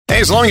Hey,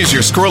 as long as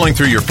you're scrolling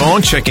through your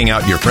phone, checking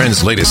out your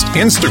friend's latest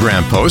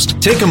Instagram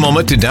post, take a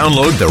moment to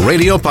download the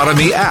Radio Para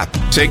Mi app.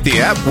 Take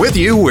the app with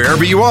you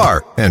wherever you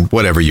are and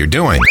whatever you're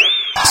doing.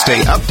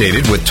 Stay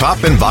updated with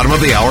top and bottom of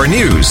the hour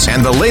news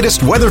and the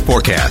latest weather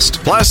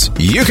forecast. Plus,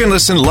 you can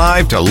listen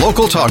live to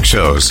local talk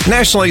shows,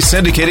 nationally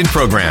syndicated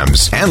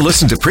programs, and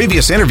listen to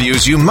previous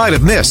interviews you might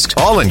have missed,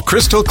 all in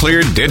crystal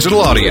clear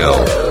digital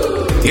audio.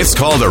 It's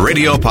called the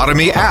Radio Para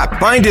Mi app.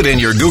 Find it in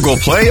your Google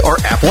Play or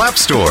Apple App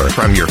Store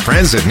from your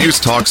friends at News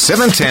Talk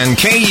 710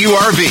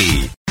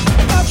 KURV.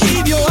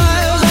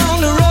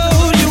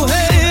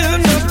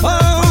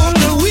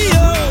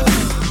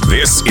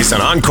 This is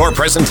an encore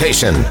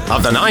presentation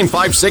of the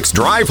 956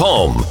 Drive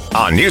Home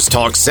on News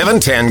Talk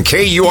 710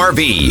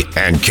 KURV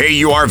and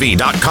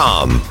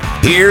KURV.com.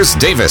 Here's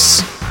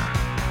Davis.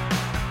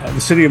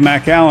 The city of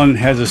McAllen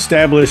has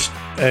established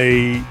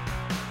a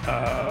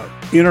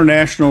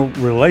international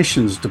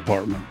relations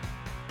department.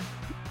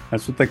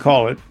 That's what they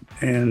call it.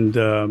 And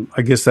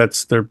I guess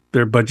that's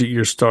their budget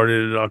year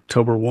started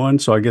October 1.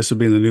 So I guess it'll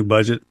be in the new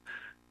budget.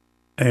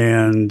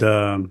 And,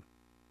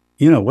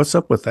 what's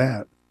up with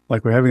that?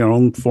 Like we're having our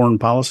own foreign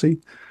policy?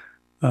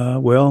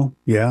 Well,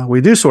 yeah, we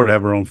do sort of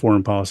have our own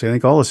foreign policy. I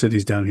think all the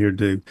cities down here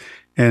do.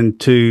 And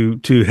to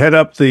head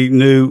up the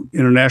new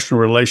international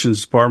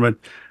relations department,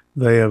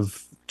 they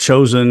have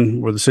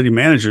chosen, or the city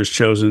manager has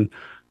chosen,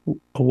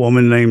 a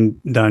woman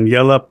named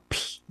Daniela,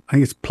 I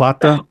think it's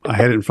Plata. I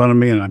had it in front of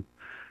me, and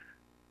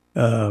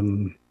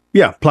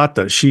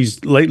Plata.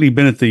 She's lately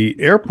been at the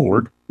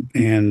airport,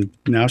 and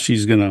now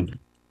she's and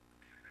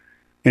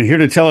here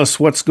to tell us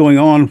what's going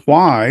on.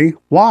 Why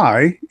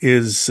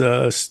is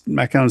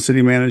McAllen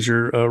City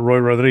Manager Roy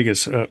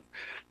Rodriguez?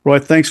 Roy,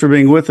 thanks for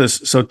being with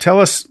us. So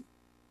tell us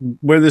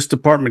where this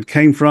department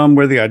came from,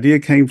 where the idea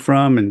came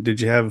from, and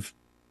did you have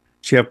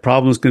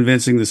problems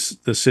convincing the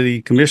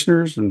city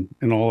commissioners and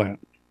all that?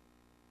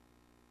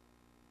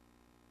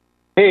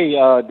 Hey,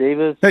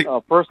 Davis. Hey.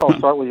 First, I'll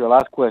start with your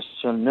last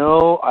question.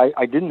 No,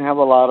 I didn't have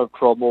a lot of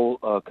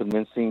trouble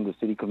convincing the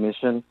city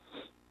commission.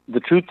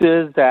 The truth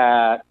is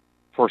that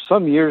for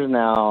some years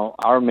now,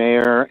 our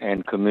mayor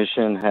and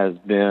commission has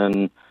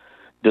been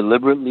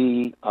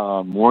deliberately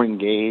more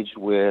engaged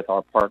with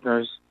our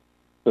partners,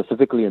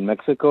 specifically in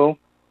Mexico.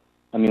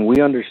 I mean,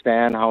 we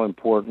understand how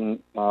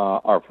important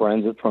our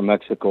friends from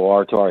Mexico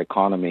are to our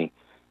economy,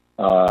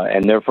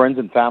 and they're friends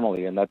and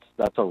family, and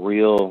that's a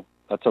real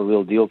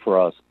deal for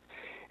us.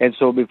 And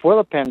so before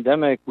the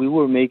pandemic, we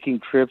were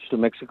making trips to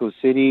Mexico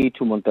City,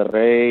 to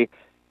Monterrey,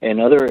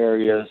 and other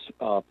areas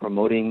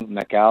promoting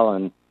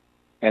McAllen.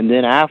 And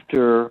then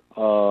after,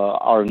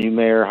 our new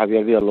mayor,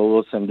 Javier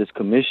Villalobos, and this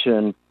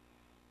commission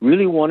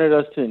really wanted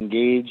us to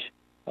engage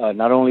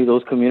not only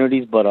those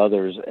communities, but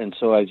others. And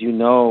so, as you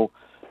know,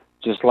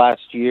 just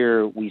last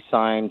year, we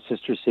signed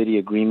sister city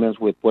agreements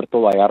with Puerto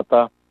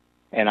Vallarta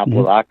and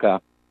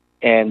Apodaca,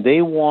 and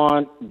they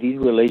want these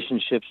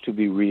relationships to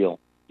be real.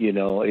 You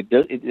know,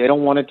 they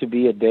don't want it to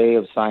be a day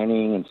of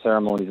signing and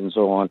ceremonies and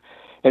so on.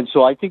 And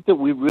so I think that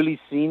we've really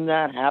seen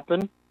that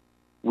happen.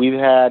 We've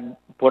had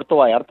Puerto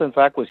Vallarta, in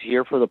fact, was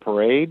here for the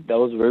parade. That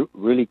was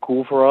really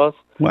cool for us.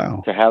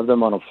 Wow. To have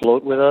them on a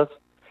float with us.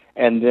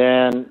 And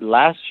then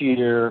last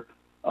year,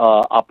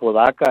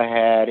 Apodaca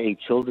had a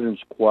children's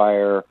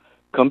choir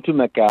come to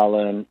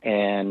McAllen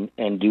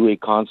and do a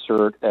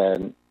concert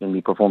in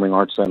the Performing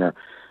Arts Center.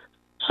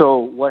 So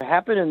what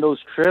happened in those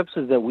trips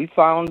is that we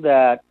found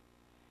that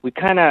we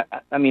kind of,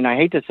 I mean, I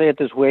hate to say it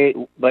this way,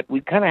 but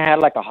we kind of had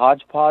like a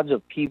hodgepodge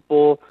of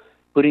people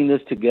putting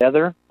this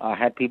together. I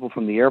had people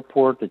from the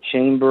airport, the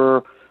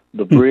chamber,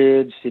 the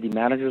bridge, city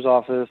manager's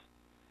office,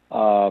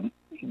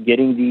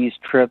 getting these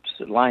trips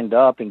lined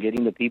up and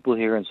getting the people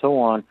here and so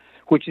on,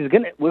 which is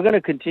we're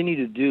gonna continue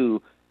to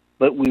do,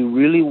 but we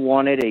really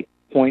wanted a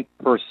point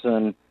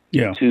person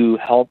to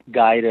help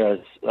guide us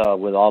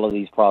with all of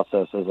these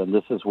processes, and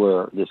this is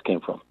where this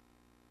came from.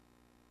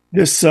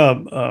 This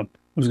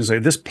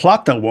this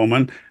Plata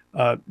woman,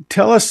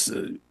 tell us,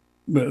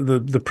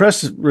 the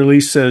press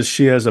release says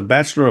she has a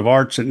Bachelor of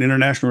Arts in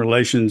International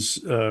Relations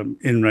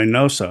in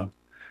Reynosa,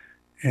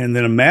 and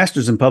then a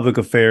Master's in Public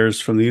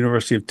Affairs from the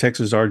University of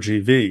Texas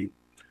RGV.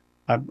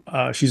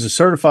 She's a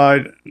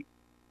certified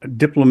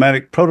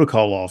diplomatic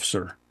protocol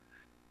officer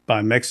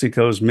by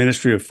Mexico's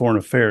Ministry of Foreign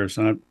Affairs.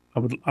 And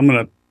I'm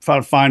going to try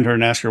to find her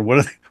and ask her,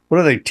 what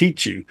do they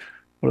teach you?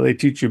 What do they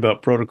teach you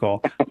about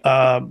protocol?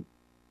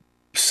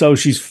 So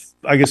she's,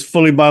 I guess,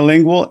 fully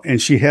bilingual,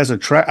 and she has I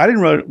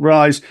didn't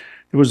realize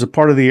there was a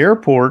part of the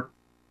airport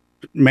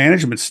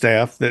management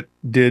staff that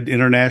did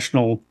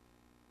international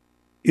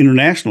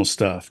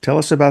stuff. Tell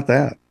us about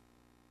that.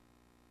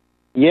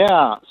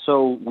 Yeah,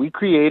 so we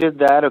created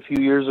that a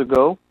few years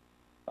ago,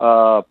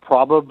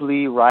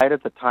 probably right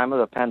at the time of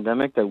the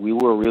pandemic that we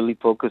were really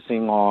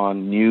focusing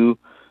on new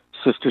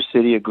sister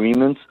city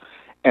agreements.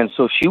 And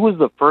so she was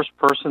the first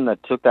person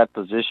that took that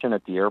position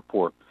at the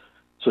airport.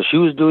 So she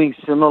was doing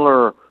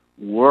similar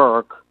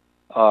work,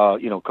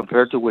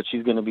 compared to what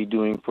she's going to be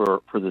doing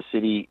for the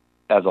city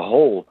as a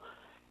whole.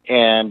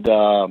 And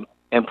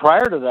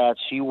prior to that,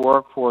 she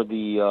worked for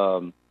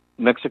the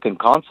Mexican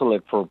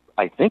consulate for,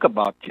 I think,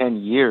 about 10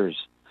 years.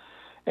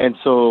 And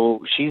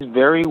so she's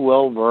very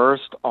well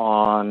versed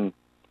on,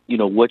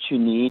 what you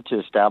need to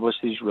establish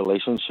these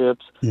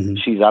relationships. Mm-hmm.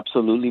 She's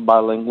absolutely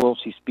bilingual.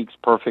 She speaks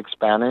perfect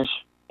Spanish,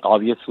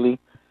 obviously.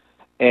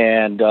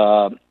 And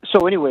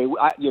so anyway,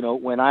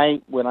 when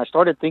I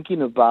started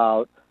thinking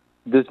about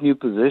this new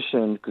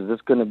position, because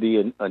it's going to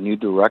be a new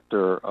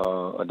director,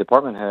 a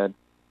department head,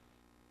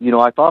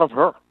 I thought of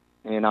her.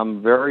 And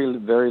I'm very,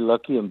 very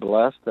lucky and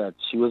blessed that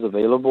she was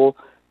available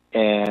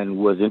and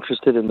was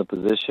interested in the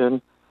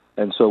position.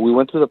 And so we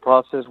went through the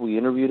process. We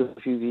interviewed a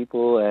few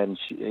people, and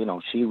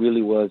she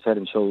really was head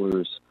and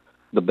shoulders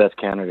the best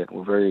candidate.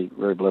 We're very,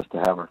 very blessed to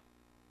have her.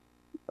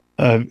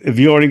 Have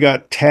you already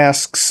got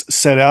tasks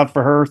set out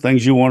for her,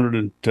 things you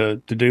wanted to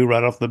do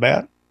right off the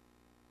bat?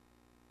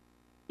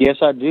 Yes,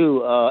 I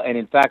do. And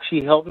in fact,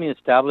 she helped me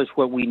establish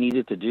what we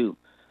needed to do.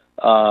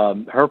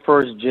 Her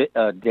first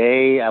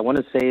day, I want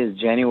to say, is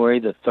January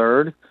the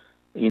 3rd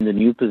in the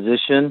new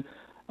position.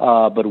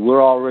 But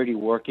we're already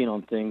working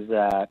on things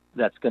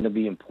that's going to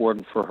be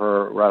important for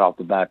her right off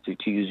the bat,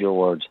 to use your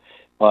words.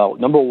 Well,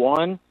 number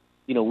one,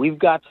 we've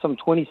got some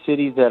 20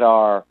 cities that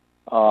are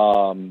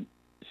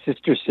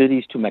sister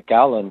cities to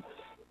McAllen.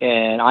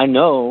 And I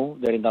know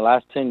that in the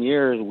last 10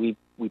 years, we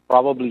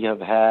probably have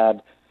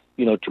had,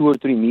 2 or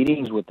 3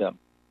 meetings with them.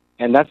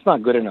 And that's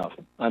not good enough.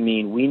 I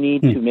mean, we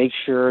need to make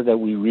sure that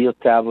we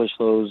reestablish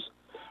those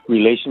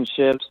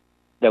relationships,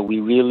 that we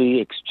really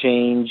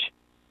exchange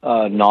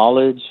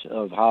knowledge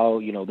of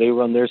how, they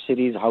run their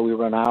cities, how we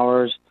run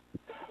ours,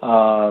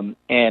 and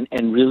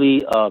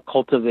really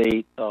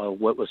cultivate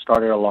what was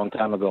started a long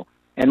time ago.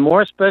 And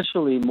more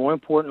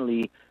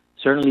importantly,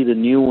 certainly the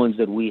new ones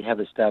that we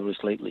have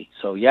established lately.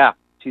 So, yeah,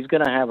 she's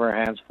going to have her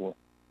hands full.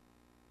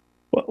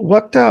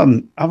 What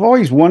I've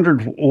always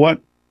wondered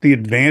what the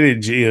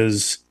advantage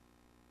is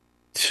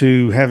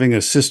to having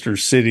a sister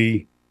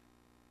city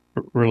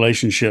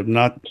relationship.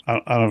 I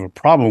don't have a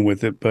problem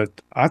with it,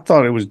 but I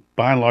thought it was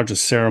by and large a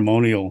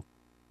ceremonial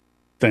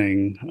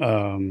thing.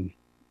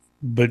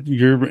 But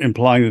you're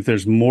implying that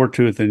there's more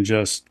to it than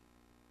just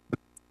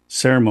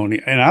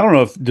ceremony. And I don't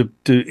know if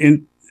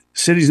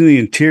cities in the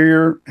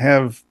interior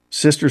have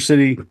sister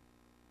cities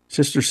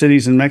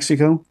in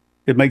Mexico.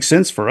 It makes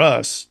sense for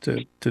us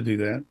to do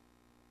that.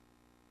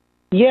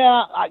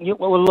 Yeah,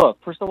 well, look,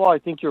 first of all, I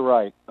think you're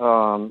right.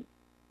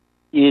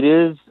 It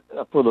is,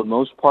 for the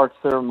most part,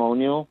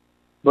 ceremonial,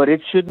 but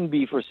it shouldn't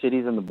be for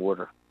cities on the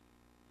border.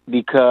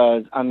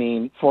 Because,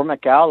 for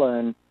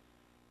McAllen,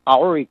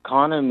 our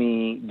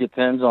economy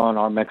depends on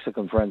our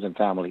Mexican friends and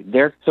family.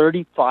 They're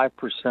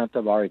 35%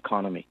 of our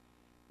economy.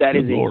 That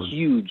is a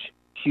huge,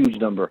 huge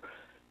number.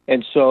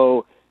 And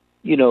so,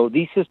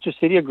 these sister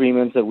city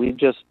agreements that we've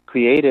just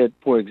created,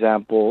 for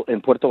example, in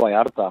Puerto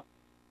Vallarta,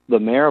 the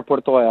mayor of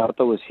Puerto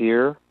Vallarta was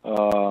here,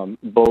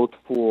 both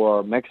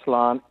for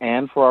McAllen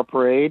and for our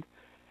parade.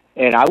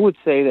 And I would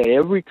say that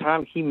every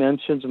time he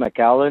mentions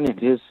McAllen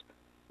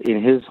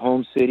in his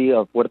home city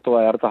of Puerto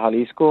Vallarta,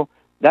 Jalisco,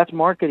 that's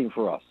marketing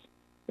for us,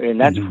 and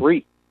that's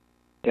free.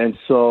 And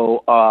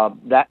so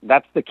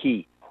that's the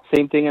key.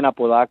 Same thing in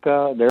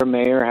Apodaca. Their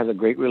mayor has a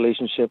great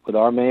relationship with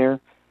our mayor,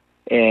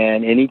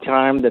 and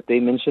anytime that they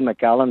mention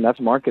McAllen,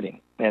 that's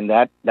marketing, and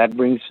that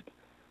brings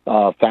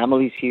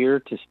families here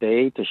to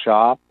stay, to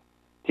shop,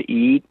 to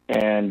eat,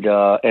 and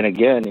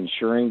again,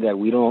 ensuring that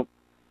we don't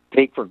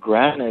take for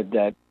granted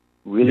that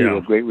really a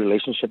great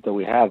relationship that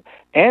we have,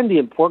 and the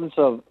importance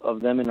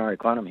of them in our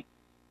economy.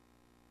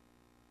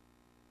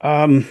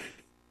 One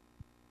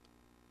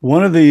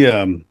of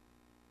the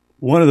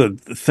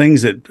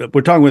things that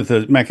we're talking with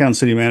the McAllen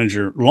city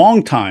manager,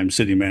 longtime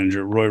city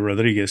manager Roy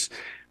Rodriguez,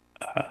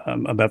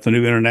 about the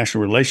new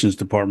international relations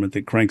department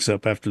that cranks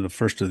up after the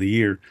first of the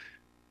year.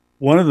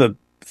 One of the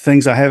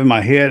things I have in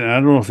my head, and I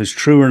don't know if it's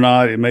true or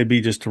not, it may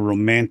be just a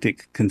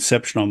romantic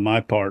conception on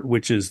my part,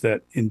 which is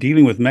that in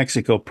dealing with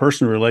Mexico,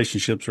 personal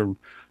relationships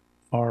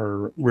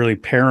are really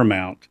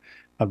paramount.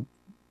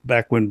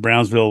 Back when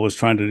Brownsville was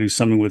trying to do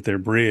something with their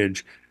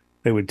bridge,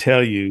 people would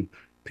tell you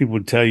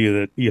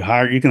that you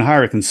can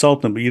hire a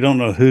consultant, but you don't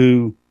know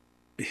who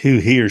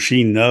he or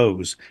she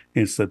knows.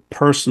 And it's the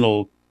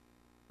personal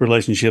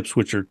relationships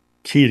which are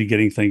key to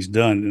getting things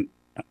done.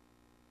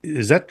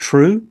 Is that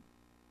true?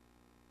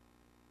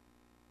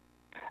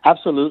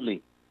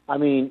 Absolutely.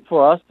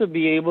 For us to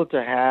be able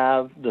to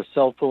have the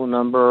cell phone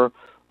number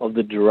of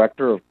the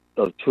director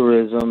of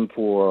tourism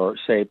for,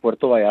 say,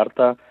 Puerto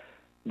Vallarta,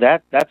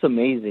 that's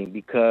amazing,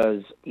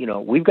 because,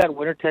 we've got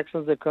winter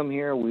Texans that come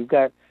here. We've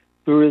got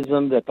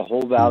tourism that the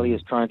whole valley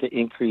is trying to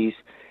increase.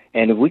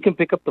 And if we can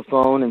pick up the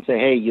phone and say,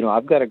 hey,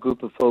 I've got a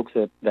group of folks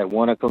that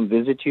want to come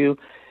visit you,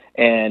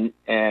 and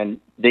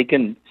they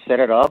can set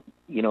it up,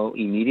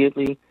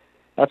 immediately,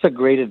 that's a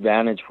great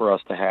advantage for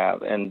us to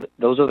have. And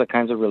those are the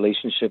kinds of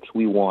relationships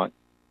we want.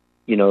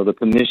 The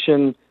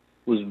commission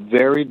was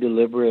very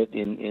deliberate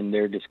in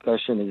their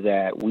discussion, is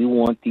that we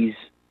want these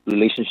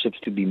relationships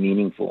to be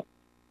meaningful.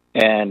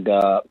 And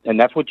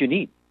that's what you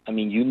need.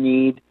 You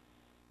need,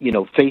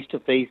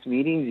 face-to-face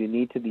meetings. You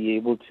need to be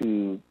able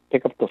to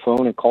pick up the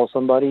phone and call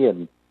somebody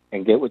and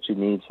and get what you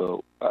need.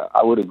 So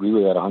I would agree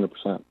with that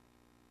 100%.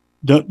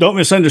 Don't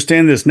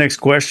misunderstand this next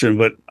question,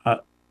 but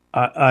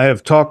I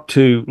have talked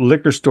to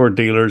liquor store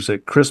dealers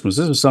at Christmas.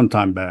 This was some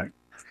time back.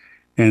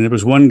 And there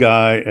was one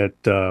guy at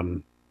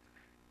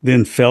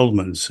then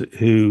Feldman's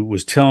who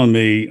was telling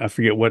me, I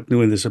forget what,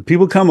 doing this.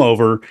 People come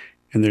over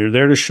and they're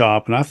there to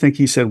shop. And I think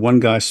he said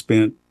one guy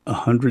spent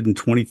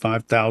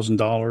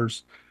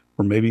 $125,000,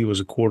 or maybe it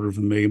was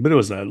 $250,000, but it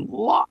was a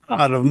lot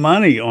of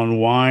money on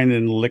wine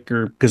and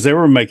liquor because they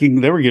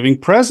were giving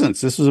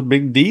presents. This was a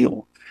big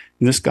deal.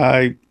 And this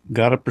guy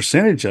got a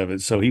percentage of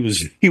it. So he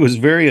was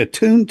very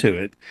attuned to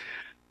it.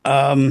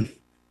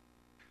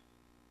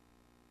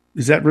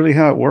 Is that really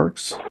how it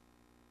works?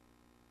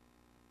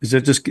 Is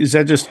that just?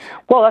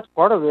 Well, that's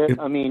part of it.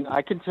 I mean,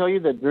 I can tell you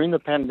that during the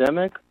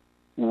pandemic,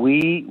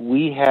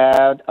 we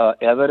had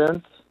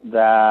evidence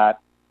that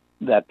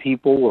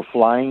people were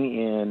flying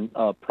in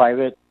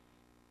private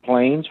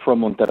planes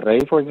from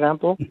Monterrey, for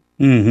example,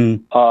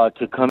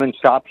 to come and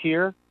shop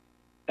here,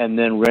 and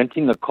then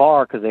renting a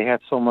car because they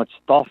had so much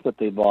stuff that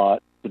they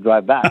bought to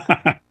drive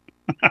back.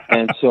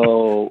 And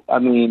so, I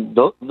mean,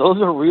 those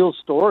are real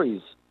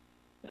stories,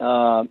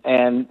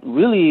 and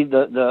really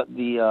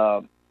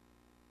the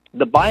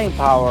buying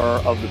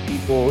power of the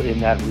people in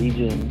that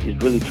region is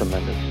really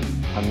tremendous.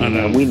 I mean,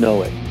 and we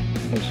know it.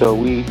 And so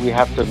we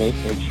have to make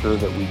sure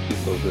that we keep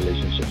those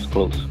relationships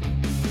close.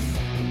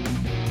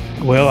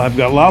 Well, I've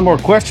got a lot more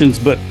questions,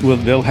 but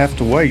they'll have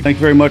to wait. Thank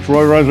you very much,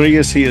 Roy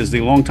Rodriguez. He is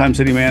the longtime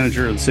city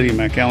manager of the city of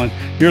McAllen.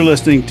 You're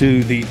listening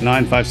to the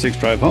 956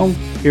 Drive Home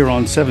here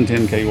on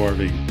 710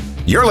 KURV.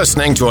 You're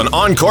listening to an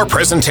encore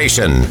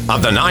presentation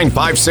of the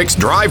 956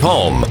 Drive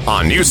Home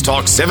on News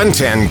Talk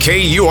 710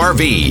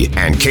 KURV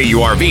and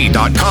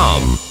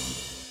KURV.com.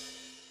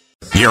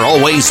 You're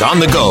always on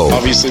the go.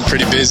 Obviously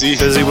pretty busy.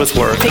 Busy with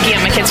work. Picking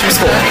up my kids from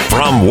school.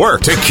 From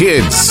work to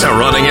kids to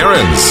running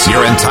errands,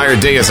 your entire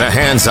day is a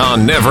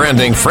hands-on,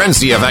 never-ending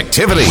frenzy of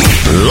activity.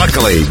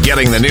 Luckily,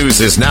 getting the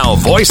news is now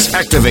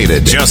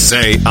voice-activated. Just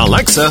say,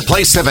 Alexa,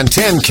 play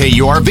 710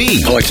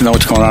 KURV. I like to know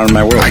what's going on in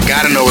my world. I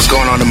gotta know what's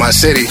going on in my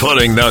city.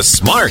 Putting the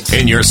smart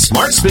in your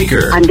smart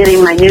speaker. I'm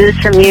getting my news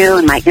from you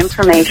and my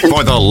information.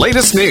 For the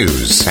latest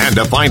news and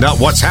to find out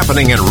what's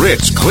happening in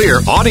rich, clear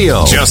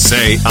audio, just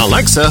say,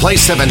 Alexa, play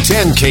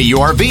 710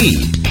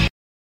 KURV.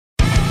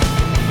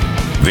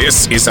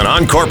 This is an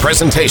encore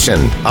presentation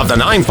of the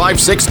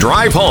 956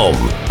 Drive Home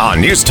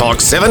on News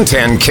Talk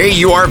 710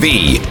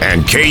 KURV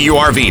and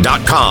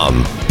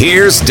KURV.com.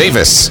 Here's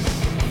Davis.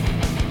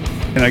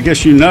 And I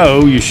guess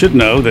you should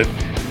know that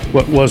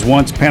what was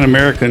once Pan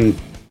American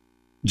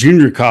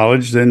Junior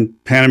College, then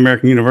Pan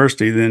American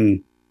University,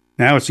 then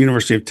now it's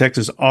University of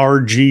Texas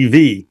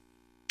RGV.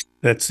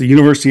 That's the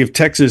University of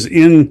Texas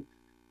in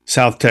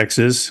South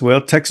Texas. Well,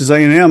 Texas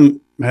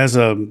A&M has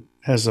a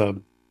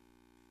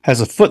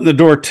foot in the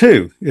door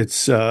too.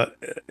 It's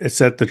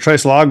at the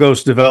Tres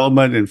Lagos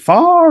development in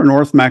far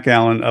north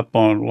McAllen, up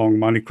along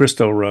Monte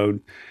Cristo Road,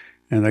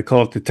 and they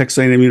call it the Texas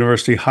A&M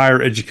University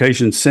Higher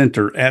Education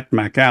Center at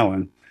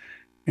McAllen.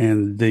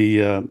 And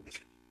the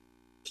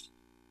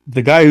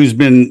guy who's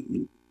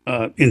been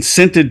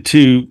incented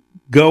to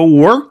go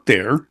work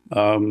there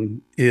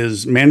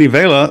is Manny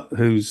Vela,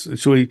 who's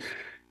actually.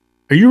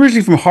 Are you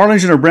originally from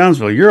Harlingen or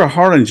Brownsville? You're a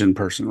Harlingen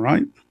person,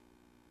 right?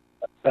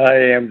 I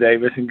am,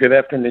 Davis, and good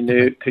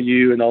afternoon to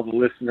you and all the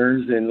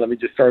listeners. And let me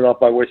just start off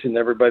by wishing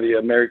everybody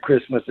a Merry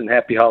Christmas and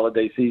Happy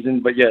Holiday Season.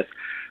 But yes,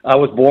 I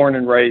was born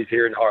and raised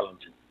here in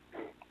Harlingen.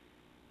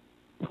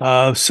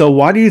 So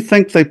why do you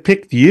think they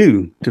picked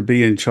you to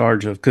be in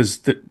charge of? Because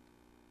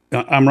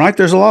I'm right,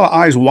 there's a lot of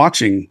eyes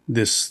watching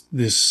this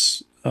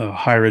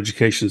higher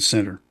education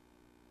center.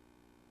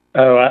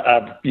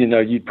 Oh,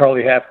 you'd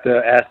probably have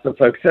to ask the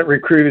folks that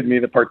recruited me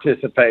to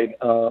participate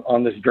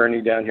on this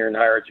journey down here in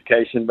higher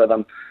education. But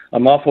I'm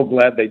awful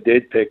glad they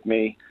did pick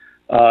me.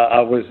 I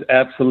was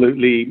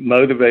absolutely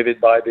motivated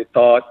by the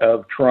thought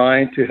of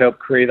trying to help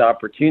create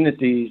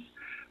opportunities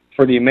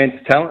for the immense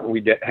talent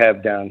we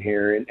have down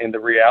here. And the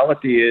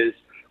reality is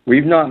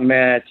we've not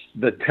matched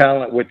the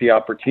talent with the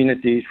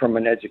opportunities from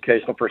an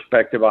educational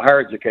perspective, a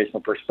higher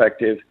educational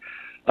perspective.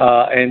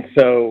 And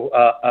so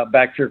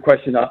back to your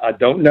question, I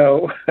don't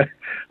know.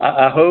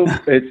 I hope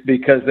it's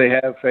because they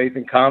have faith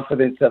and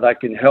confidence that I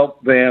can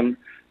help them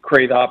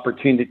create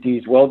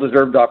opportunities,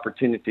 well-deserved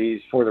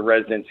opportunities for the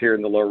residents here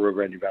in the Lower Rio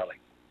Grande Valley.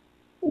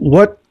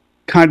 What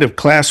kind of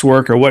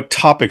classwork or what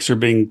topics are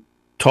being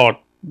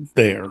taught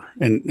there?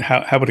 And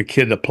how would a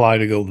kid apply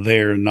to go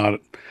there and not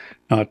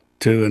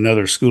to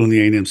another school in the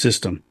A&M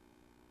system?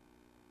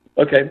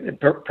 Okay,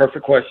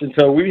 perfect question.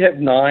 So we have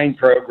 9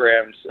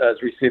 programs as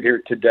we sit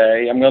here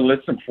today. I'm going to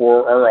list them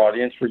for our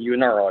audience, for you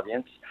and our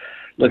audience.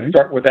 Let's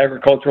start with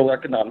agricultural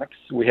economics.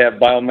 We have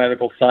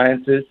biomedical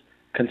sciences,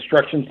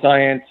 construction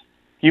science,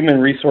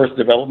 human resource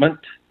development,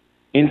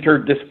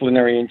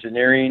 interdisciplinary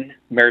engineering,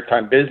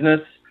 maritime business,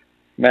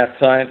 math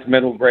science,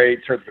 middle grade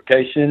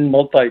certification,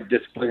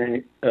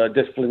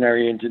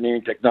 multidisciplinary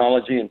engineering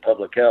technology, and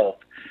public health.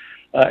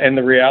 And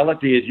the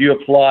reality is you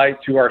apply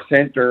to our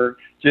center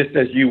just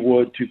as you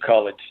would to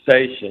College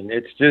Station.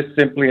 It's just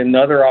simply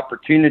another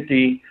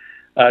opportunity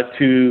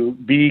to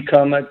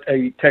become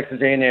a Texas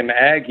A&M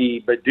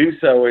Aggie, but do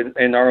so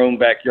in our own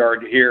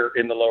backyard here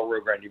in the Lower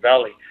Rio Grande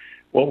Valley.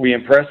 What we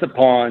impress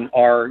upon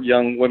our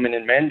young women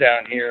and men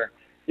down here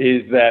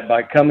is that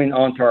by coming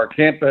onto our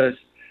campus,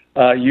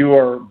 you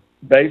are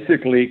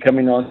basically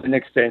coming on an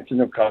extension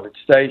of College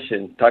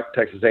Station,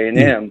 Texas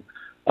A&M.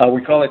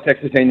 We call it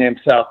Texas A&M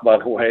South, by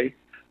the way.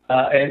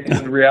 And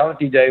the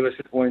reality, Davis,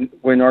 is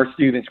when our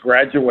students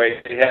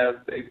graduate,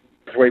 they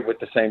graduate with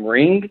the same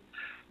ring,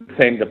 the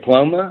same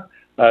diploma.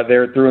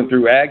 They're through and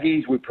through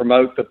Aggies. We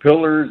promote the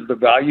pillars, the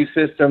value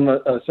system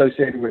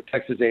associated with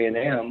Texas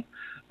A&M.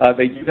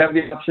 They do have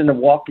the option of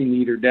walking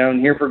either down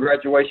here for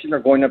graduation or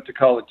going up to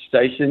College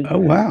Station. Oh,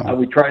 wow.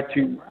 We try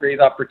to create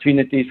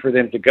opportunities for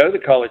them to go to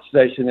College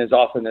Station as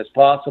often as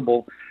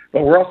possible,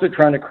 but we're also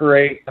trying to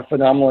create a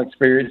phenomenal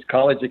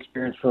college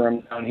experience for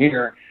them down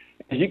here.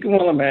 As you can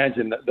well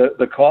imagine,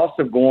 the cost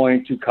of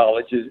going to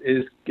college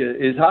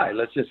is high.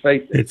 Let's just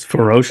face it. It's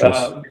ferocious.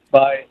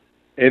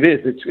 It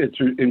is. It's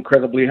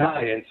incredibly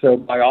high. And so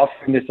by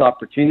offering this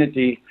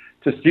opportunity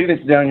to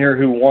students down here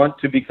who want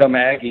to become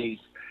Aggies,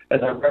 as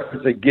I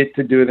referenced, they get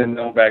to do it in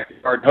their own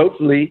backyard.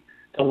 Hopefully,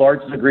 to a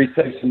large degree,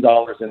 save some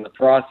dollars in the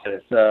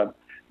process.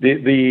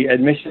 The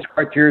admissions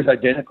criteria is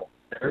identical.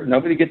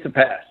 Nobody gets a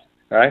pass,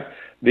 right?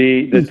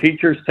 The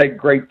teachers take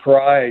great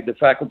pride. The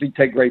faculty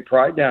take great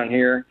pride down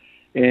here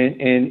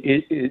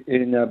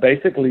in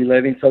basically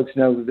letting folks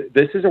know that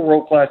this is a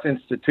world-class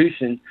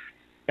institution,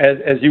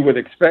 as you would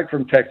expect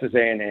from Texas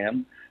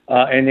A&M,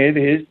 and it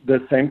is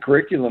the same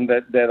curriculum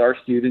that our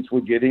students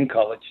would get in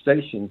College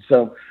Station.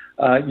 So,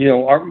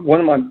 one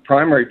of my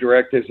primary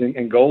directives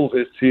and goals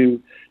is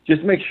to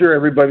just make sure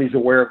everybody's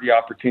aware of the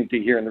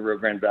opportunity here in the Rio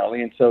Grande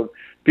Valley. And so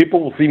people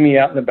will see me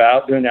out and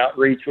about doing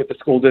outreach with the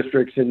school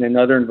districts and in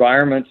other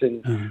environments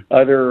and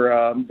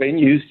other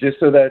venues, just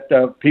so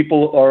that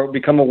people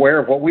become aware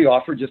of what we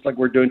offer, just like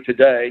we're doing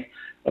today.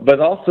 But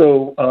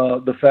also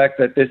the fact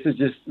that this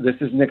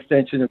is an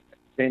extension of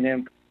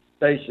A&M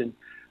Station,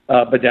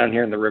 but down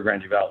here in the Rio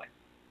Grande Valley.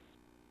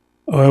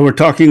 We're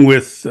talking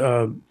with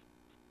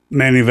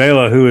Manny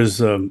Vela, who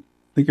is, I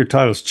think your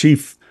title is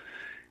Chief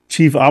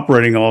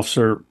Operating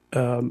Officer,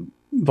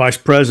 Vice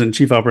President,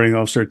 Chief Operating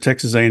Officer at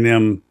Texas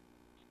A&M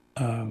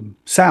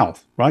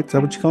South, right? Is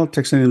that what you call it?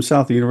 Texas A&M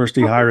South, the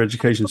University Higher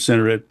Education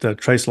Center at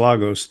Tres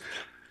Lagos.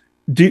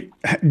 Do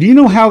you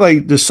know how they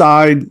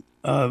decide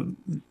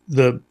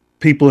the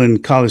people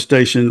in College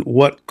Station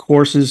what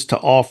courses to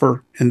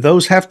offer? And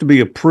those have to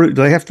be approved.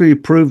 Do they have to be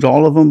approved,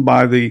 all of them,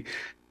 by the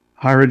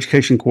Higher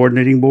Education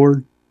Coordinating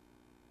Board?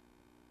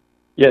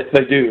 Yes,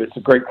 they do. It's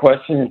a great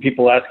question, and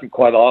people ask it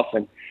quite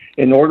often.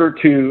 In order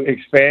to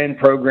expand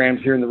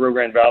programs here in the Rio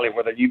Grande Valley,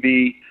 whether you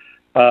be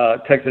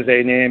Texas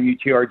A&M,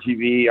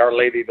 UTRGV, Our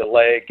Lady of the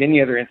Lake,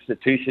 any other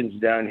institutions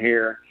down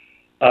here,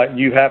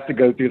 you have to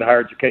go through the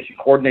Higher Education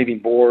Coordinating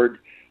Board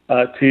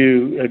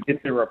to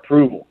get their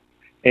approval.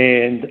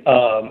 And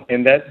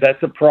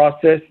that's a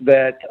process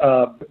that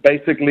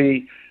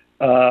basically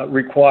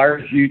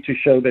requires you to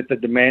show that the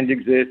demand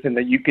exists and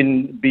that you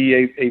can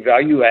be a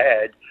value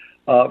add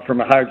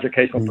from a higher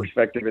educational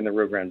perspective in the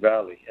Rio Grande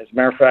Valley. As a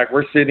matter of fact,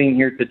 we're sitting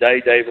here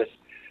today, Davis,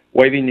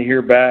 waiting to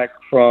hear back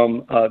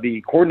from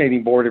the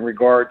coordinating board in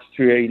regards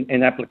to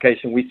an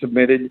application we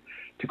submitted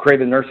to create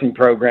a nursing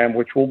program,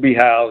 which will be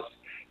housed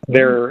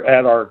there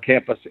at our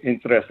campus in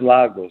Tres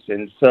Lagos.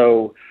 And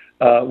so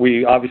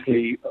we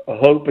obviously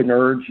hope and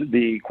urge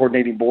the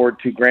coordinating board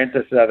to grant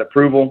us that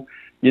approval.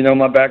 You know,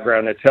 my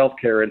background, it's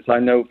healthcare, and so I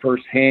know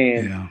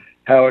firsthand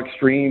how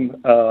extreme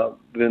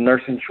the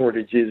nursing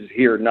shortage is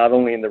here, not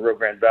only in the Rio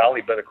Grande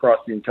Valley, but across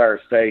the entire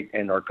state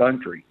and our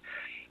country.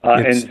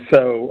 And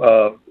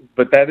so,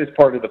 but that is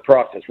part of the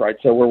process, right?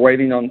 So we're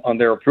waiting on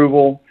their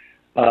approval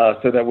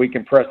so that we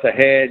can press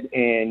ahead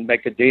and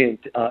make a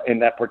dent in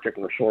that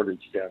particular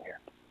shortage down here.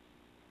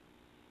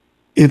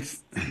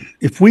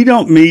 If we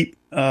don't meet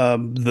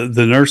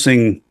the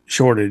nursing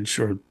shortage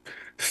or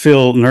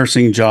fill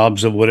nursing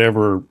jobs of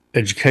whatever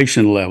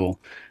education level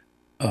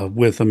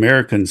with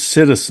American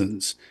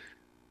citizens,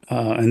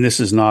 and this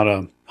is not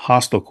a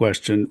hostile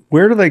question,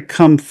 where do they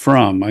come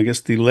from? I guess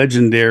the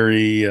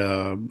legendary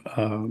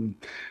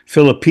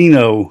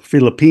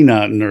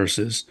Filipina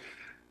nurses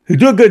who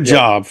do a good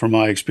job from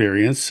my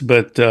experience.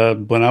 But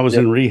when I was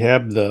in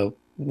rehab, the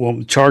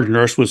charge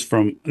nurse was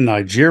from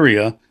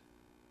Nigeria.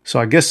 So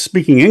I guess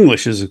speaking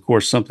English is, of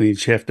course, something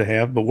that you have to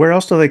have. But where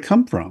else do they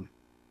come from?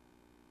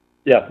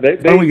 Yeah, why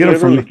don't we get them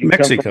from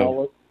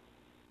Mexico?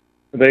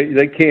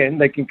 They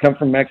can come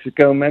from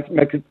Mexico.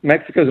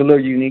 Mexico is a little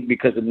unique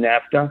because of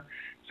NAFTA.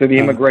 So the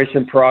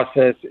immigration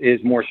process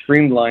is more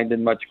streamlined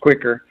and much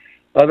quicker.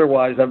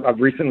 Otherwise, I've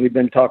recently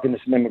been talking to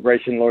some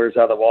immigration lawyers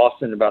out of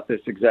Austin about this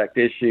exact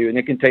issue, and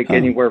it can take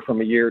anywhere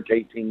from a year to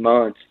 18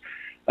 months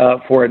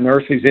for a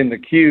nurse who's in the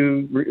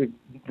queue,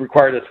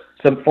 required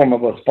some form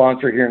of a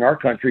sponsor here in our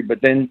country,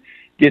 but then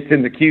gets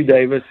in the queue,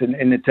 Davis,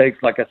 and it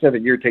takes, like I said, a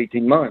year to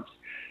 18 months.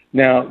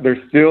 Now,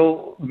 there's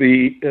still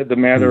the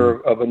matter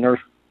of a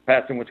nurse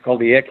passing what's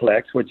called the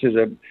ECLEX, which is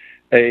a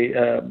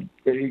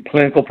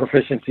clinical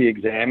proficiency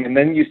exam, and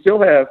then you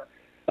still have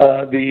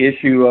the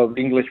issue of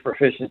English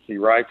proficiency,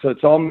 right? So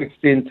it's all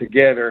mixed in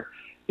together,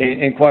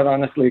 and quite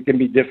honestly, it can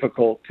be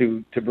difficult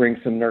to bring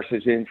some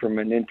nurses in from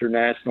an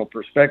international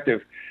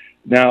perspective.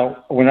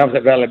 Now, when I was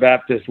at Valley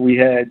Baptist, we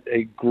had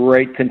a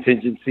great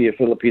contingency of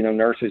Filipino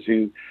nurses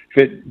who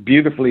fit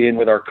beautifully in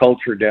with our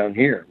culture down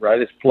here,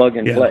 right? It's plug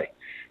and play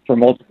for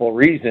multiple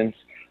reasons.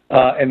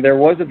 And there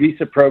was a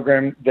visa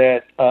program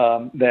that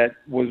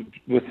was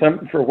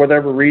some, for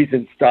whatever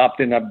reason, stopped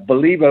in, I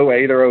believe,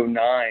 08 or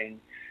 09,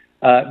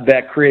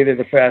 that created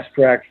a fast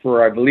track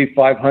for, I believe,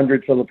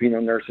 500 Filipino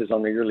nurses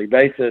on a yearly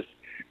basis.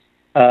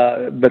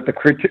 But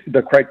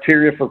the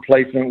criteria for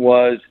placement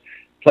was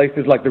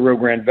places like the Rio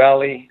Grande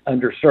Valley,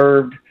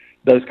 underserved,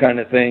 those kind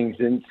of things.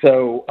 And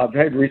so I've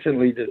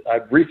recently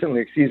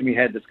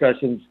had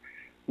discussions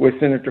with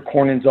Senator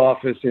Cornyn's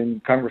office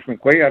and Congressman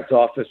Cuellar's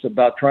office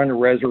about trying to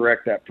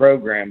resurrect that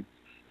program,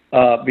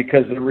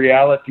 because the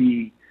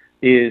reality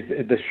is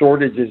the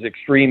shortage is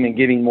extreme and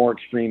getting more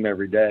extreme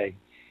every day.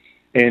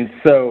 And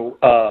so,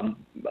 going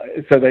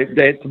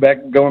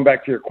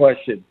back to your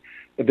question,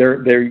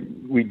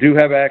 we do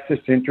have access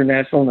to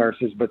international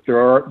nurses, but there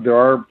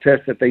are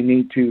tests that they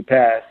need to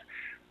pass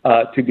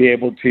to be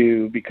able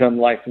to become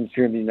licensed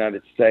here in the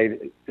United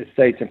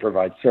States and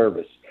provide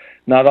service.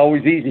 Not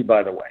always easy,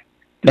 by the way.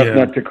 Tough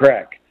nut to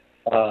crack.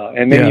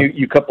 And then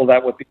you couple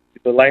that with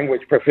the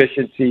language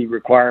proficiency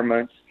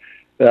requirements.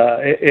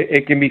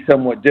 It can be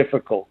somewhat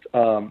difficult.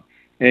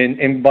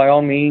 And by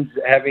all means,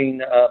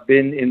 having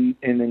been in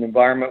an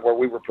environment where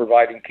we were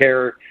providing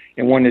care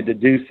and wanted to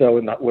do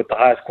so with the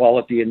highest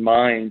quality in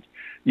mind,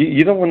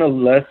 you don't want to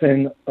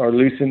lessen or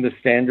loosen the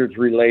standards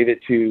related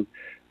to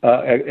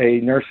a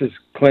nurse's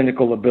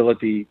clinical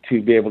ability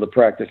to be able to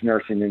practice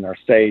nursing in our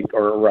state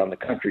or around the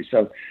country.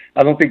 So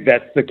I don't think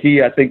that's the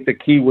key. I think the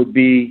key would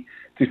be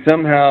to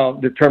somehow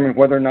determine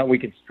whether or not we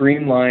could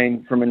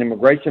streamline from an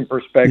immigration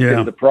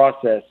perspective the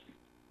process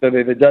so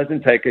that it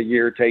doesn't take a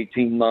year to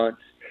 18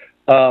 months.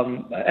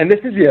 And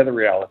this is the other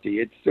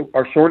reality.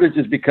 Our shortage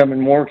is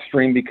becoming more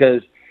extreme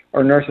because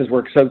our nurses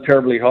work so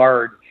terribly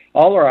hard.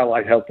 All our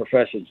allied health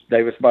professions,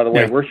 Davis, by the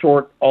way, we're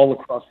short all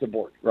across the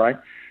board, right?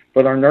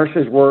 But our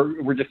nurses,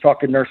 we're just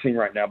talking nursing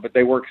right now, but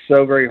they worked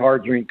so very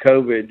hard during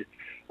COVID.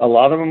 A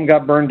lot of them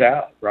got burned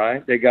out,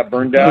 right? They got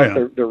burned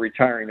out. They're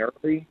retiring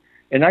early.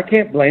 And I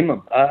can't blame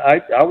them.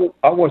 I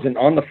wasn't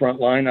on the front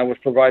line. I was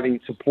providing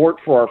support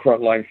for our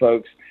frontline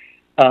folks.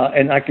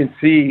 And I can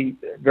see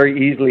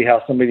very easily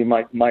how somebody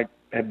might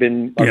have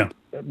been,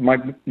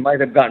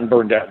 might have gotten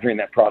burned out during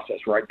that process,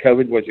 right?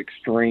 COVID was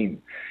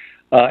extreme.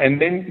 And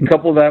then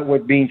couple that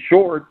with being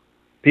short,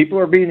 people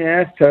are being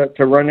asked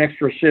to run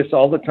extra shifts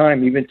all the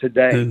time, even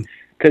today,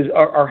 because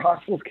our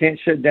hospitals can't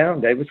shut down,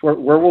 Davis. Where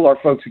will our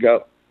folks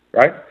go,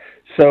 right?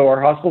 So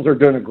our hospitals are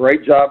doing a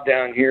great job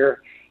down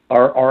here.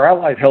 Our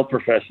allied health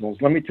professionals,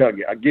 let me tell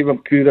you, I give them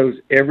kudos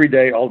every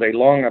day, all day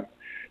long.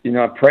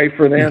 I pray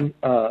for them.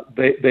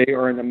 They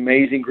are an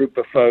amazing group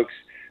of folks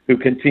who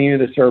continue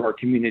to serve our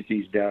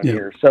communities down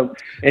here. So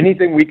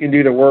anything we can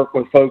do to work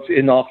with folks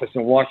in office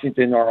in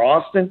Washington or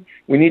Austin,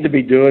 we need to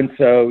be doing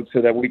so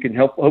that we can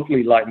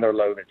hopefully lighten their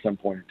load at some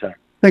point in time.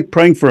 I think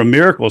praying for a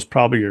miracle is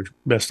probably your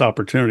best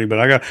opportunity, but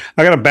I got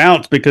to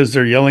bounce because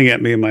they're yelling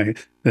at me in my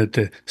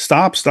to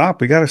stop.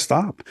 We got to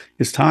stop.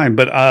 It's time.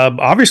 But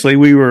obviously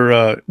we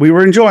were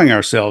enjoying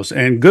ourselves.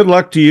 And good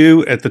luck to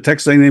you at the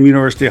Texas A&M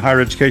University Higher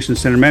Education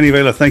Center. Manny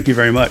Vela, thank you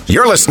very much.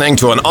 You're listening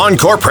to an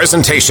encore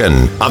presentation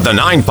of the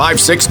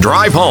 956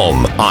 Drive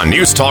Home on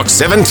News Talk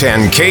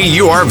 710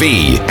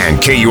 KURV and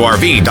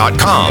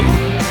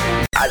KURV.com.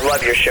 I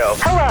love your show.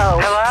 Hello.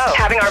 Hello.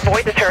 Having our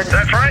voices heard.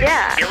 That's right.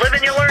 Yeah. You live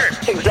and you learn.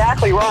 That's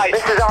exactly right.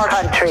 This is our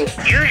country.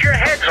 Use your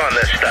heads on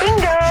this stuff.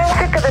 Bingo.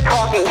 Sick of the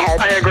talking heads.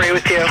 I agree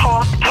with you.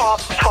 Talk. Okay,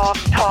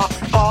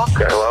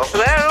 hello?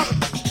 Hello?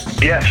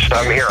 Yes,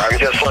 I'm here. I'm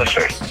just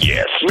listening.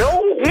 Yes.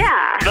 No.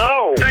 Yeah.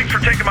 No. Thanks for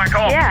taking my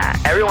call. Yeah.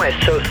 Everyone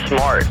is so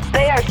smart.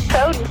 They are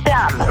so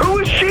dumb. Who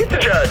is she to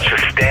judge?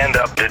 Stand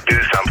up to do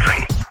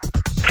something.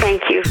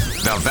 Thank you.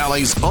 The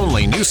Valley's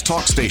only News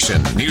Talk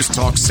station, News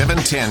Talk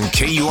 710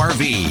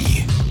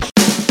 KURV.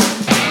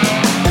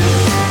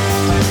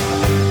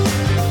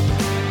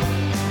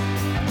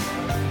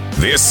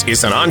 This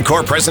is an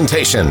encore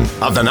presentation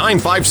of the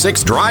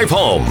 956 Drive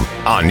Home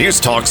on News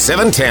Talk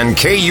 710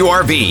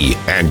 KURV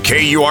and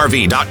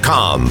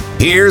KURV.com.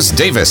 Here's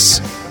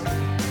Davis.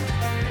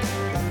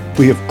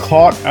 We have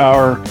caught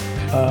our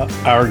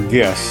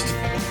guest,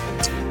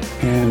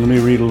 and let me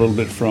read a little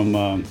bit from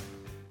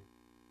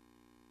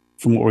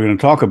what we're going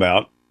to talk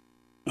about.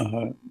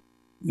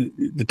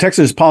 The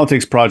Texas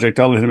Politics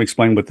Project, I'll let him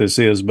explain what this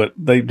is, but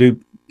they do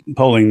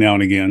polling now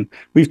and again.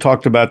 We've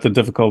talked about the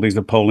difficulties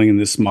of polling in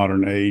this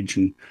modern age.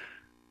 And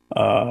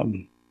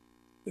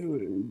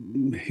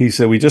he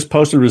said, we just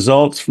posted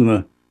results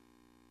from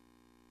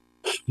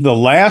the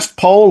last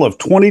poll of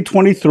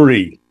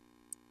 2023.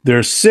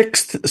 Their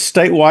sixth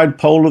statewide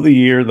poll of the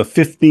year, the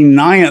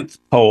 59th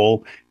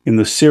poll in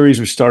the series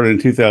we started in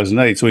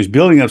 2008. So he's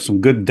building up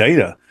some good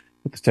data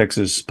with the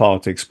Texas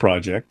Politics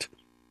Project.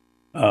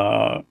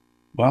 Well,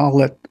 I'll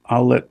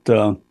let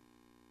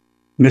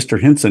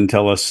Mr. Henson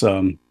tell us,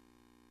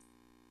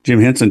 Jim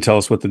Henson tell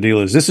us what the deal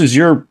is.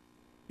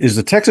 Is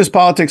the Texas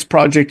Politics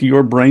Project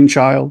your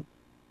brainchild?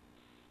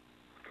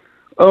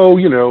 Oh,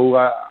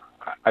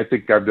 I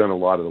think I've done a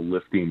lot of the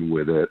lifting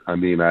with it. I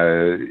mean,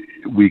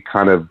 we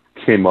kind of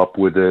came up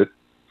with it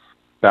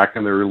back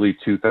in the early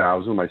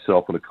 2000s,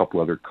 myself and a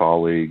couple other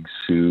colleagues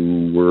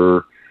who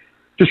were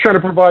just trying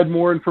to provide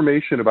more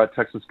information about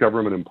Texas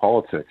government and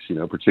politics,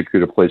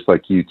 particularly at a place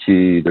like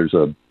UT. There's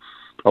a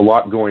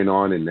lot going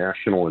on in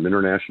national and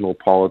international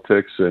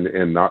politics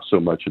and not so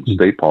much in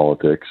state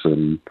politics.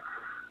 And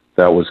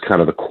that was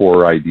kind of the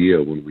core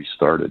idea when we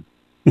started.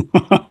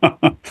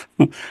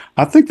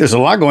 I think there's a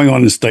lot going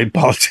on in state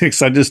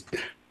politics. I just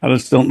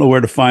don't know where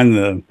to find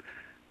the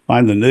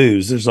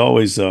news. There's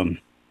always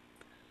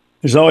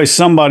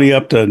somebody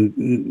up to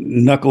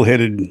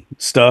knuckleheaded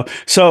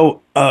stuff.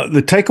 So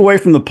the takeaway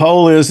from the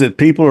poll is that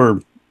people are.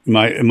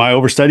 Am I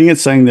overstating it?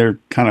 Saying they're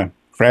kind of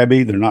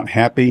crabby. They're not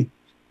happy.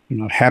 They're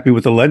not happy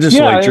with the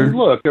legislature. Yeah, and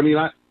look, I mean,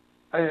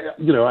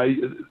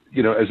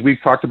 as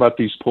we've talked about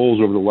these polls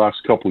over the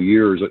last couple of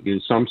years,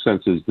 in some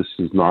senses, this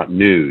is not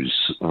news.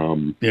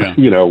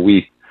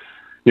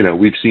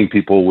 We've seen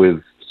people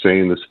with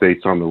saying the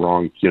state's on the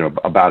wrong,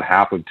 about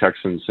half of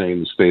Texans saying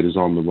the state is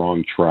on the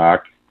wrong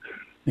track,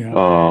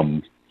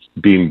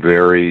 being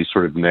very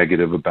sort of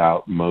negative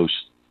about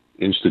most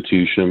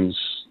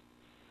institutions,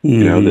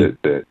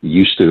 that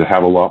used to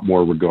have a lot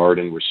more regard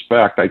and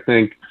respect. I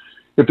think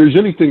if there's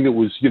anything that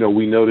was,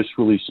 we noticed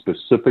really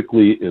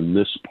specifically in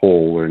this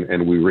poll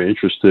and we were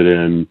interested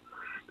in,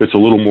 that's a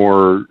little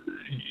more,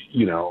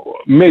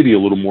 maybe a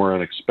little more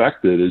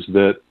unexpected, is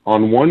that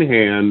on one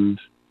hand,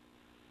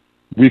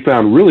 we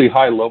found really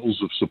high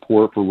levels of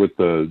support for what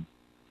the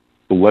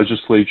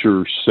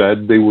legislature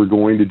said they were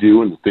going to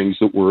do and the things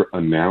that were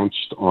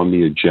announced on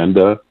the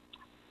agenda,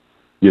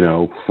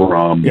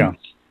 from,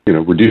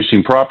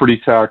 reducing property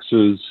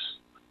taxes,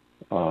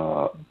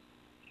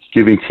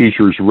 giving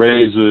teachers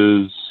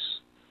raises,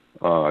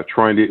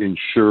 trying to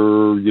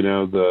ensure,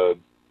 the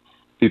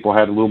people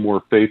had a little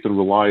more faith and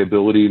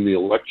reliability in the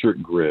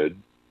electric grid.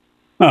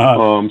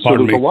 So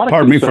there's a lot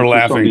of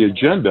consensus on the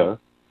agenda.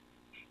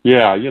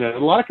 Yeah, a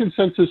lot of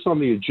consensus on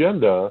the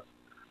agenda.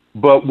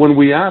 But when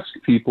we ask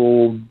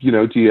people,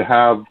 do you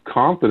have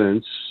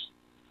confidence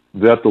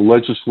that the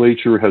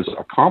legislature has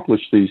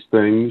accomplished these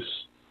things?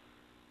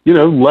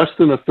 Less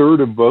than a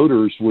third of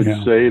voters would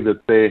say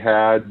that they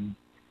had,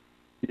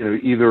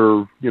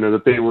 either,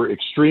 that they were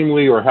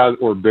extremely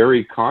or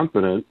very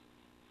confident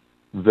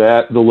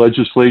that the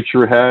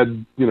legislature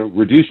had,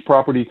 reduced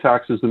property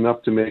taxes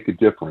enough to make a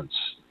difference,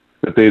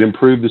 that they'd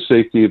improved the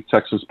safety of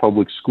Texas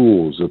public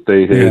schools, that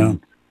they had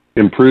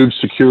improved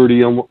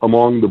security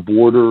along the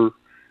border,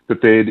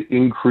 that they had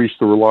increased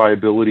the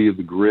reliability of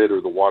the grid or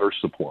the water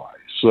supply.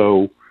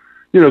 So,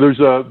 there's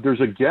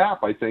a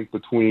gap, I think,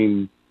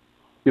 between,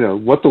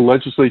 what the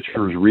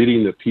legislature is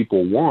reading that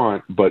people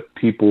want, but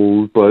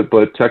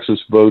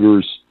Texas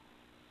voters'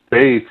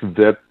 faith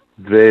that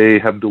they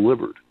have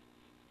delivered.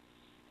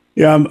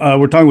 Yeah,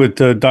 we're talking with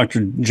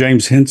Dr.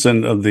 James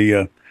Henson of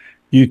the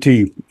UT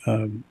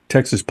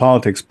Texas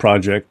Politics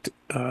Project.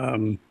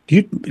 Do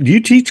you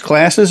teach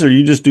classes, or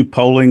you just do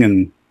polling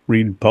and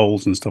read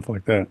polls and stuff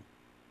like that?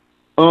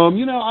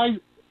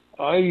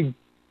 I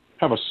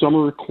have a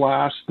summer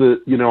class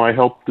that I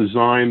help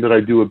design that I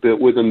do a bit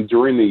with, and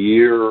during the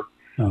year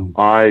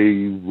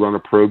I run a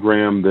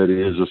program that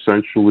is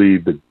essentially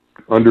the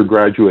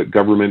undergraduate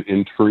government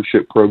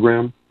internship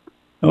program.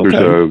 Okay.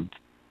 There's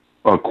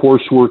a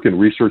coursework and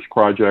research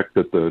project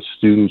that the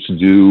students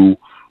do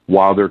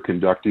while they're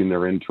conducting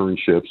their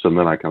internships, and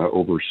then I kind of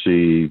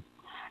oversee,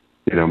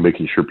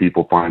 making sure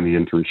people find the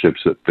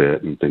internships that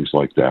fit and things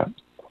like that.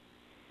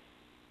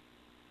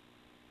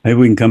 Maybe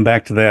we can come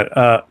back to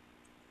that.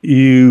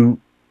 You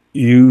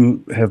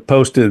have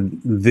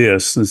posted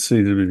this. Let's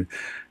see.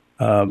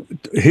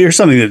 Here's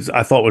something that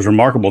I thought was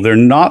remarkable. There are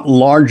not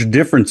large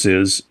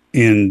differences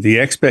in the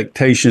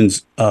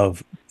expectations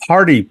of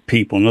party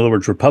people. In other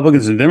words,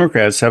 Republicans and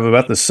Democrats have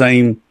about the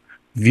same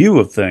view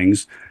of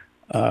things,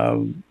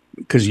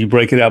 because you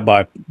break it out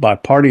by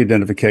party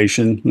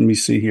identification. Let me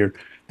see here.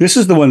 This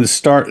is the one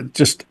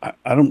that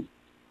I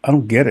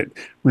don't get it.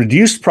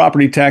 Reduced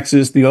property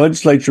taxes. The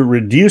legislature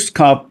reduced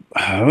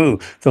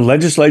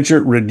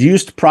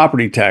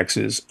property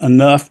taxes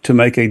enough to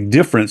make a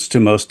difference to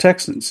most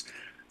Texans.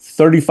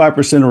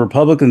 35% of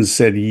Republicans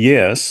said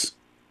yes.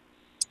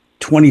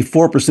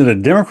 24%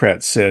 of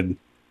Democrats said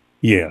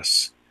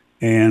yes.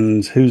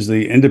 And who's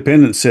the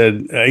independent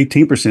said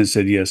 18%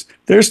 said yes.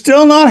 They're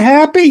still not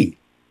happy.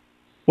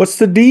 What's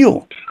the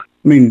deal?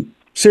 I mean,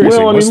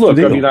 seriously. Well,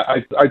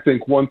 I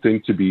think one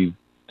thing to be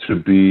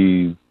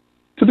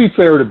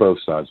fair to both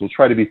sides. We'll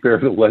try to be fair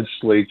to the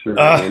legislature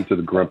and to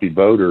the grumpy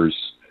voters.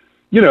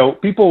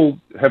 People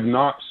have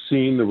not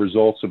seen the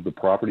results of the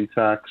property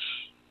tax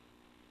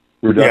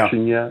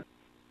reduction yet.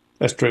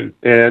 That's true.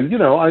 And,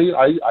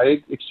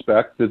 I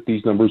expect that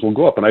these numbers will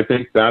go up. And I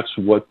think that's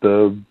what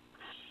the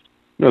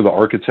the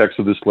architects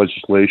of this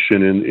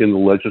legislation in the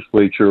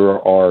legislature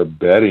are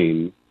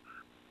betting,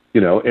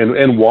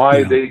 and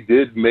why they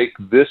did make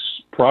this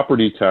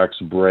property tax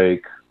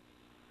break,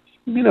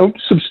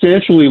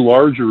 substantially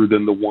larger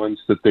than the ones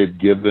that they've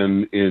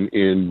given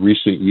in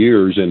recent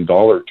years in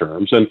dollar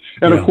terms. And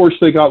of course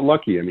they got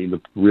lucky. I mean,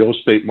 the real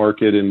estate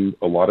market in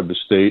a lot of the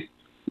state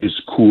is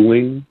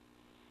cooling.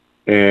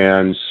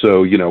 And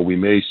so, we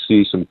may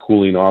see some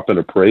cooling off in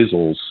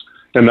appraisals,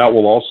 and that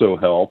will also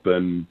help.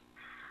 And,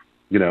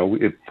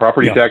 if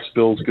property tax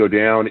bills go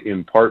down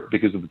in part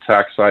because of the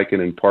tax hike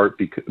and in part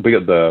because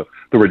the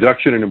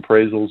reduction in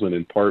appraisals and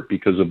in part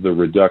because of the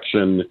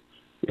reduction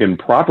in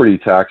property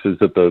taxes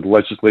that the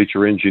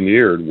legislature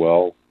engineered,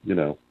 well,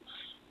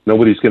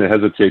 nobody's going to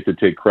hesitate to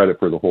take credit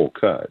for the whole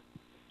cut.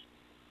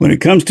 When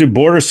it comes to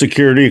border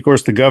security, of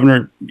course, the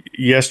governor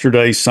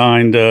yesterday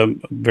signed a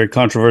very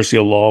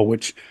controversial law,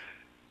 which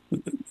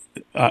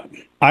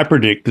I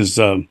predict is,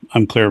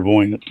 I'm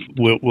clairvoyant,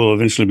 will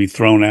eventually be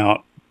thrown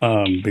out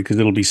because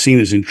it'll be seen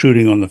as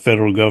intruding on the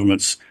federal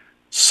government's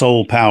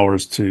sole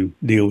powers to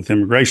deal with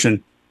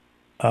immigration.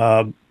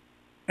 And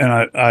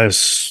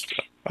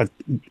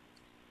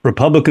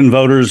Republican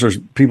voters or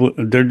people,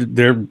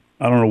 they're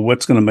I don't know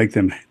what's going to make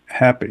them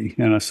happy,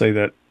 and I say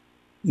that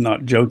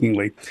not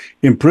jokingly.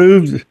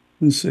 Improved.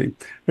 Let's see.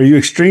 Are you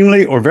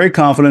extremely or very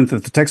confident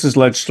that the Texas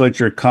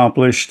legislature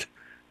accomplished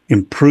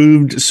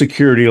improved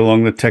security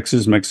along the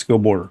Texas-Mexico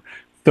border?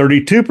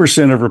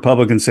 32% of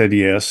Republicans said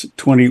yes.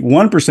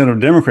 21% of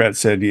Democrats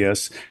said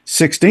yes.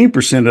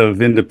 16%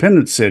 of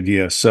independents said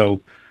yes. So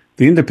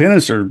the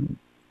independents are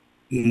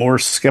more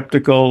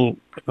skeptical.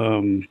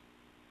 I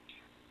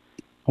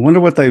wonder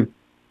what I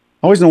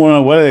always don't want to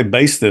know what they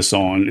base this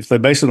on. If they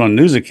base it on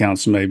news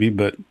accounts, maybe,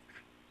 but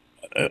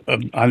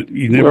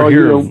you never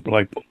hear of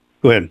go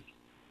ahead.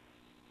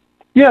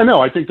 Yeah,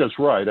 no, I think that's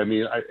right. I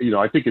mean,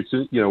 I think it's,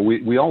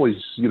 we always,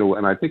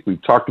 and I think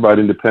we've talked about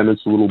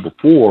independence a little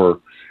before.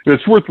 And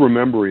it's worth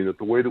remembering that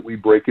the way that we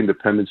break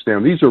independence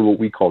down, these are what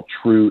we call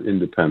true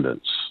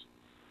independents.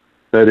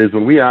 That is,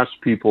 when we ask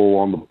people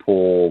on the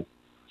poll,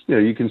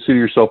 you consider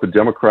yourself a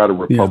Democrat, a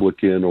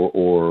Republican,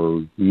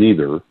 or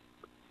neither.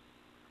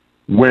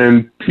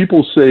 When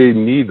people say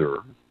neither,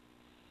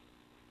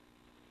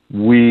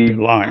 we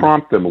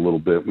prompt them a little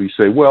bit. We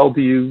say, well,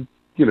 do you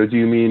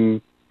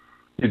lean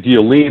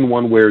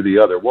one way or the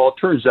other? Well, it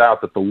turns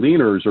out that the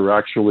leaners are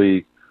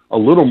actually a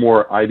little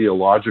more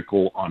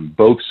ideological on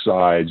both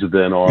sides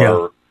than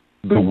are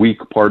the weak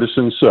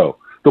partisans. So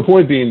the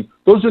point being,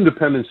 those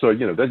independents are,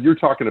 that you're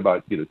talking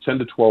about, 10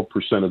 to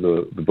 12% of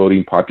the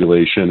voting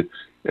population.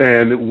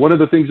 And one of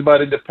the things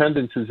about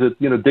independents is that,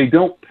 they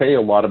don't pay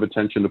a lot of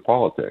attention to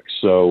politics.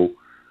 So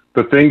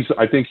the things,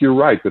 I think you're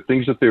right, the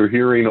things that they're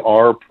hearing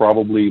are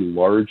probably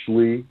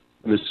largely,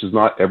 and this is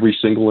not every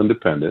single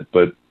independent,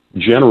 but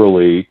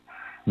generally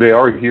they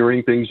are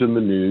hearing things in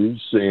the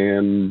news,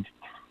 and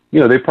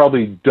they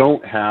probably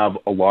don't have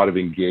a lot of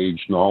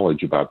engaged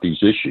knowledge about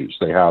these issues.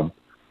 They have,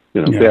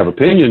 they have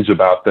opinions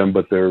about them,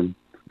 but they're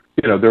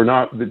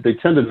not. They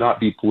tend to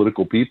not be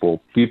political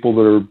people. People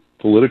that are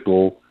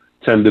political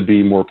tend to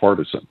be more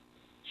partisan.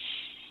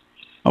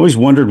 I always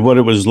wondered what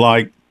it was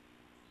like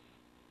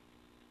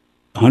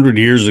 100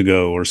 years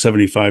ago or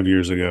 75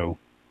 years ago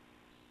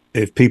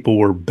if people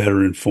were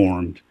better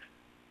informed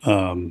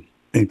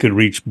and could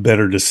reach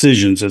better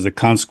decisions as a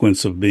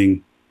consequence of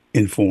being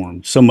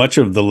informed. So much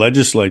of the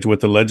legislature, what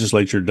the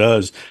legislature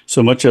does,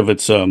 so much of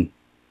it's, the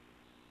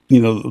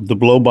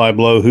blow by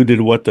blow, who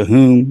did what to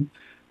whom,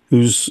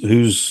 who's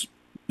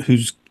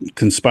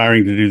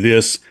conspiring to do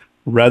this,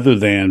 rather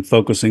than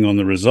focusing on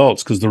the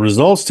results, because the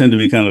results tend to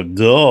be kind of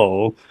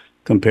dull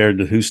compared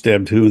to who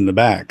stabbed who in the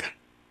back.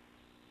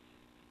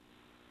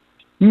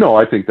 No,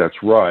 I think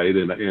that's right,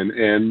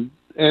 and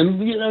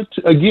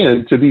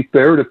again, to be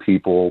fair to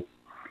people,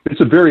 it's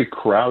a very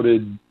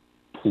crowded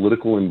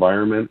political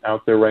environment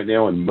out there right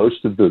now, and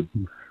most of the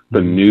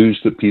news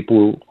that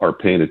people are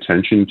paying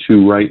attention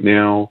to right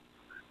now,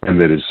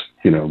 and that is,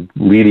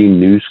 leading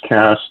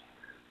newscast,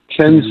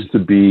 tends to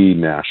be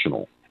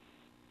national.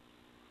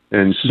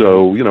 And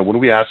so, when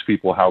we ask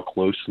people how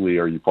closely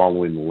are you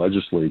following the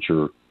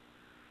legislature,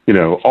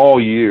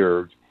 all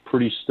year,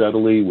 pretty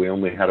steadily, we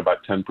only had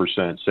about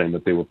 10% saying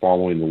that they were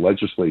following the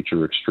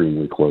legislature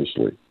extremely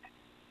closely.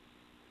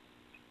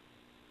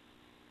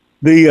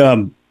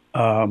 The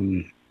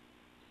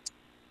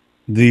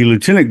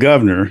lieutenant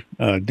governor,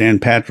 Dan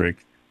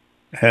Patrick,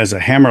 has a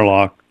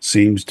hammerlock,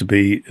 seems to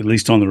be, at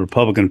least on the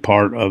Republican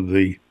part of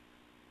the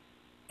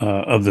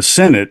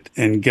Senate,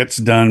 and gets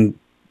done,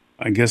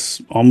 I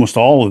guess, almost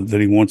all of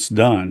that he wants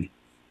done.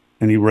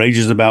 And he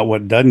rages about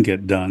what doesn't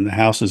get done. The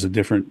House is a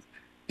different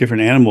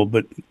animal,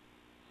 but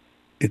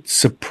it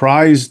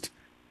surprised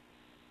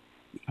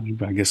me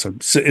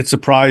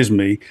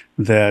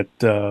that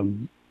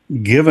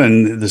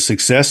given the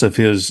success of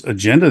his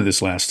agenda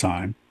this last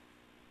time,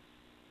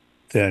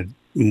 that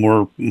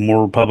more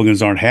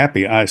Republicans aren't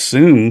happy. I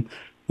assume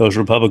those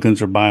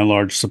Republicans are by and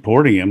large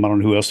supporting him. I don't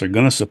know who else they're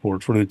going to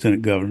support for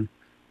lieutenant governor.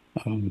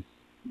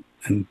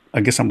 And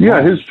I guess I'm yeah.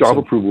 wrong, His job so.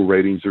 approval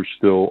ratings are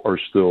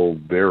still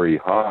very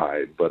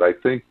high, but I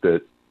think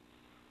that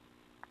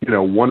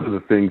one of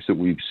the things that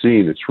we've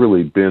seen, it's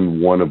really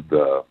been one of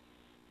the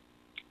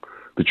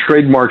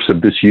trademarks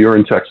of this year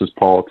in Texas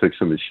politics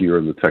and this year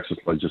in the Texas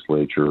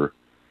legislature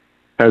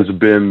has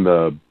been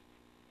the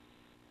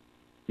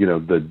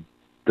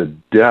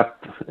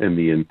depth and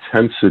the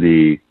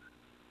intensity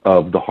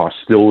of the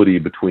hostility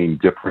between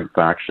different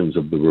factions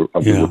of the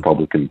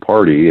Republican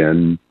Party,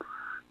 and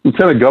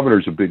Lieutenant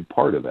Governor's a big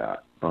part of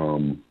that.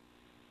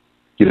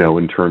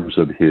 In terms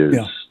of his,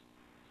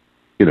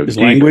 his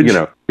language,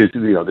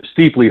 the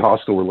steeply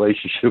hostile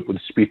relationship with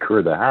the Speaker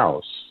of the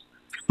House,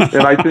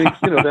 and I think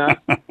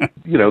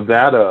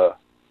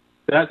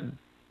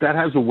that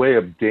has a way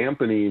of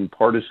dampening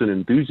partisan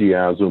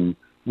enthusiasm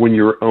when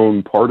your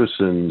own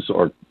partisans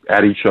are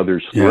at each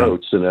other's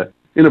throats in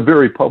a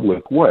very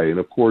public way. And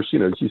of course,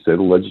 as you said,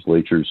 the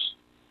legislature's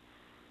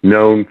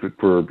known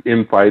for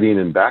infighting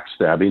and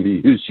backstabbing,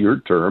 to use your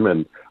term,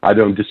 and I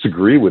don't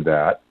disagree with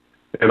that.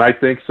 And I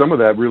think some of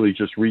that really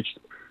just reached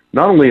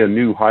not only a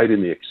new height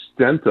in the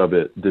extent of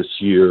it this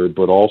year,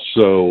 but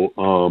also,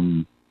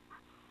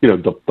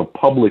 the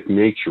public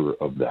nature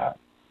of that.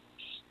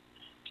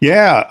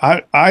 Yeah,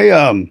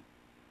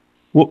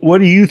 what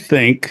do you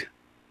think?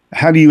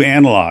 How do you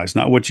analyze,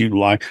 not what you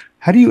like,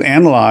 how do you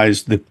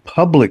analyze the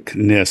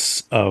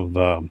publicness of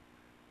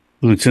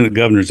Lieutenant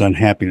Governor's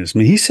unhappiness? I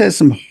mean, he says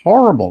some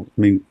horrible,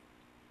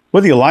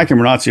 whether you like him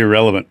or not, it's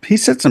irrelevant. He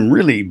said some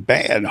really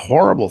bad,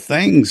 horrible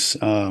things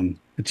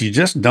that you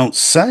just don't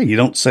say. You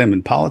don't say them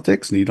in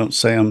politics, and you don't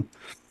say them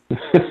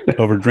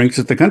over drinks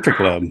at the country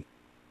club.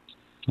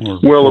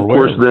 Of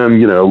course, then,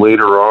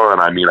 later on,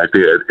 I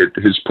think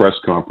at his press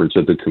conference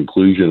at the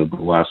conclusion of the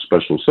last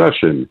special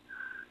session,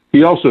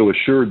 he also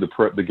assured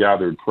the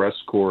gathered press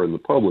corps and the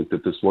public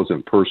that this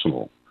wasn't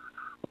personal,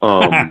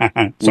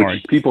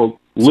 which people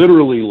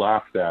literally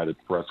laughed at the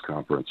press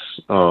conference.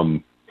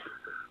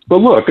 But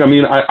look,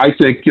 I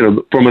think,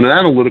 from an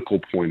analytical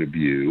point of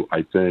view,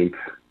 I think,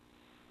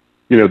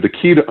 the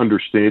key to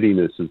understanding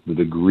this is the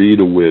degree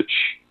to which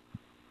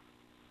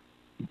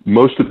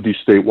most of these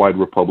statewide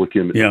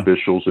Republican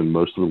officials and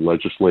most of the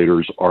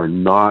legislators are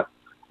not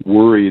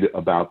worried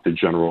about the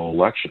general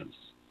elections.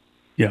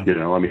 Yeah.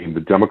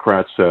 The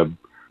Democrats have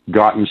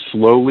gotten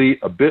slowly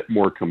a bit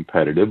more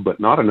competitive, but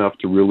not enough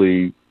to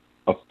really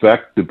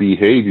affect the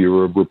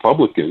behavior of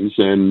Republicans.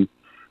 And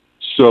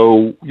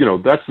so,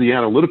 that's the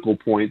analytical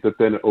point that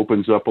then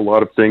opens up a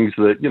lot of things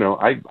that,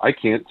 I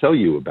can't tell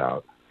you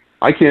about.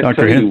 I can't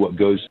tell you what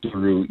goes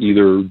through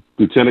either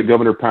Lieutenant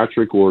Governor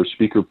Patrick or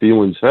Speaker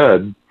Phelan's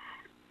head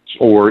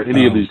or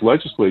any of these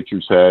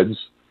legislatures' heads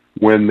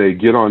when they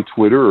get on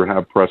Twitter or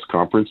have press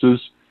conferences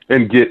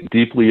and get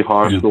deeply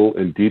hostile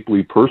and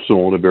deeply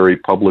personal in a very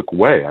public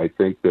way. I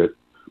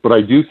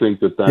do think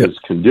that is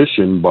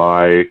conditioned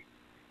by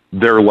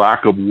their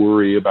lack of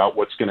worry about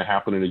what's going to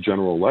happen in a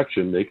general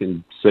election. They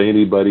can say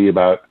anything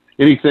about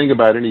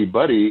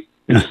anybody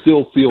and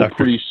still feel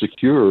pretty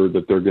secure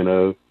that they're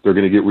going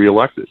to get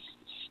reelected.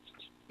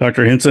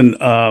 Dr. Henson,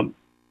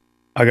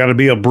 I got to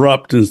be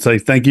abrupt and say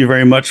thank you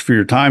very much for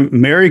your time.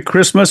 Merry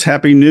Christmas,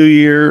 Happy New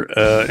Year,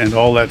 and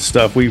all that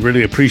stuff. We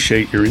really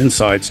appreciate your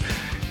insights.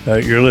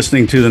 You're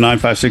listening to the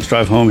 956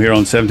 Drive Home here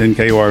on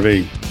 710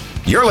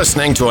 KURV. You're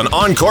listening to an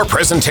encore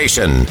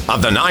presentation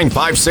of the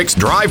 956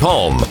 Drive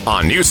Home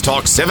on News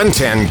Talk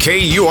 710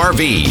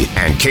 KURV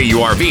and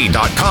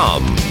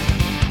KURV.com.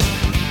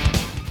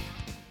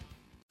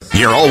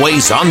 You're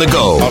always on the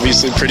go.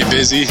 Obviously pretty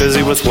busy.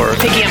 Busy with work.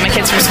 Picking up my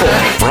kids from school.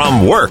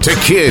 From work to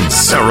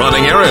kids to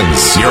running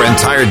errands, your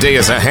entire day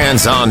is a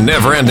hands-on,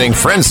 never-ending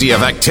frenzy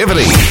of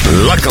activity.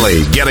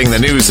 Luckily, getting the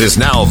news is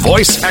now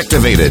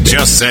voice-activated.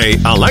 Just say,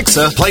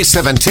 Alexa, play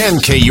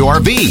 710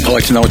 KURV. I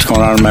like to know what's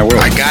going on in my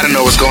world. I gotta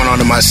know what's going on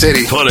in my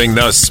city. Putting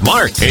the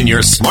smart in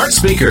your smart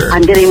speaker.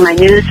 I'm getting my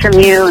news from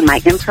you and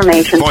my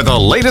information. For the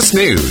latest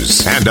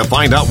news and to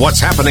find out what's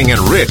happening in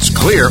rich,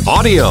 clear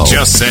audio,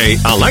 just say,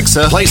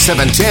 Alexa, play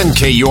 710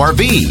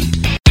 KURV.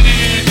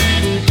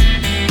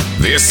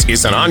 This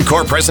is an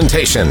encore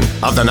presentation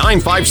of the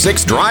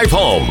 956 Drive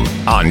Home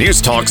on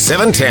News Talk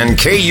 710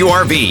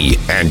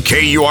 KURV and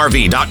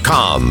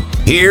KURV.com.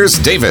 Here's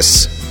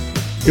Davis.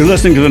 You're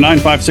listening to the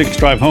 956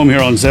 Drive Home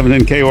here on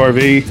 710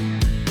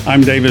 KURV.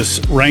 I'm Davis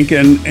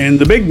Rankin, and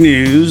the big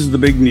news,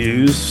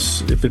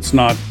 if it's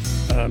not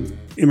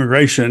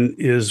immigration,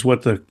 is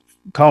what the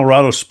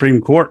Colorado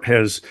Supreme Court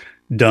has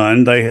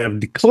done. They have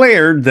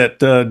declared that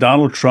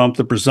Donald Trump,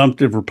 the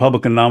presumptive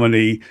Republican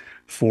nominee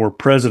for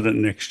president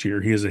next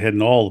year, he is ahead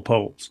in all the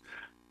polls,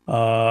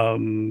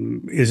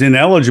 is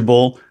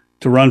ineligible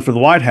to run for the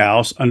White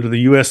House under the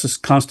U.S.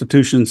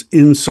 Constitution's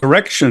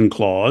insurrection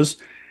clause,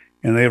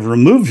 and they have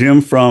removed him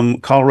from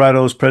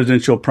Colorado's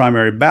presidential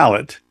primary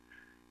ballot.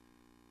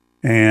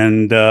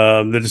 And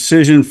the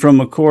decision from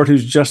a court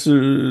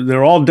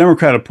they're all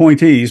Democrat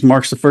appointees,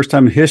 marks the first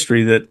time in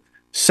history that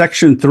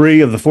Section 3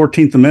 of the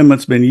 14th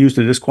Amendment's been used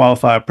to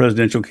disqualify a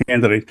presidential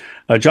candidate.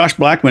 Josh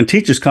Blackman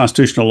teaches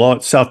constitutional law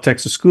at South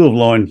Texas School of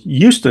Law in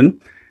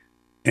Houston.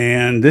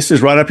 And this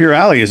is right up your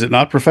alley, is it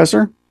not,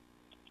 Professor?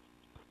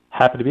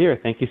 Happy to be here.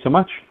 Thank you so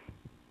much.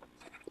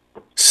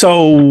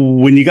 So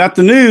when you got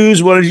the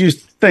news, what did you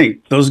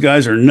think? Those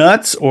guys are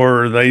nuts,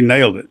 or they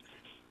nailed it?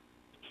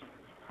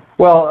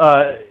 Well,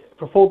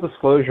 for full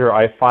disclosure,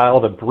 I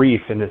filed a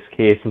brief in this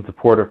case in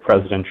support of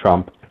President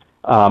Trump.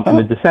 And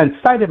the dissent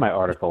cited my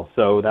article,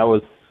 so that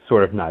was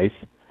sort of nice.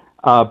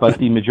 But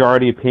the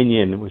majority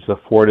opinion, which was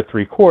a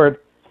 4-3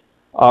 court,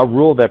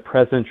 ruled that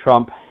President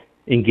Trump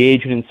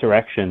engaged in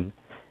insurrection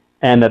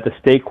and that the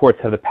state courts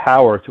have the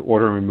power to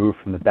order him removed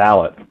from the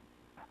ballot.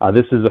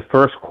 This is the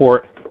first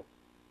court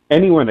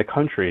anywhere in the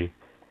country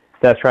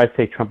that tried to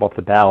take Trump off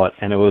the ballot,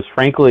 and it was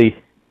frankly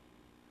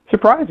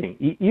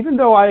surprising. Even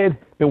though I had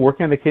been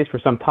working on the case for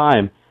some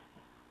time,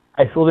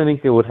 I still didn't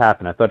think it would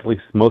happen. I thought at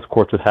least most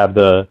courts would have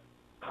the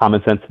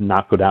common sense to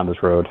not go down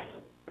this road.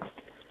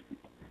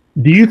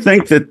 Do you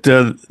think that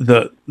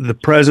the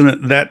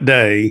president that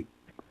day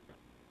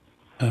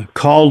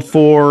called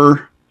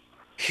for,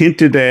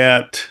 hinted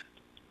at,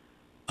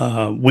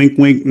 wink,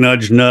 wink,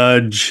 nudge,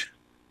 nudge,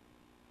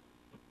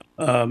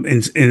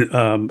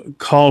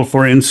 called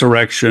for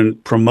insurrection,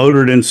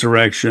 promoted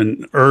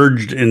insurrection,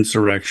 urged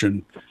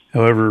insurrection,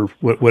 however,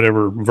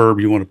 whatever verb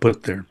you want to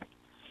put there?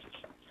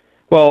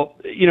 Well,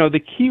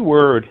 the key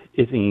word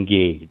is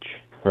engage,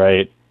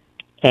 right?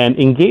 And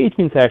engage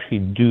means to actually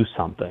do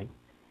something.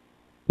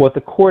 What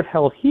the court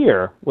held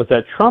here was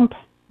that Trump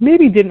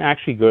maybe didn't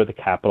actually go to the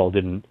Capitol,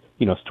 didn't,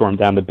 storm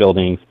down the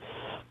buildings,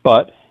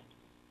 but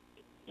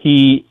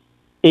he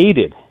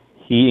aided,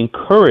 he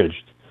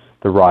encouraged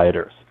the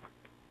rioters.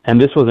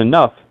 And this was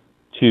enough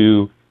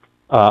to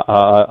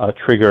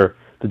trigger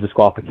the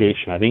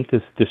disqualification. I think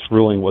this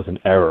ruling was an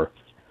error.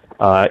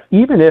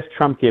 Even if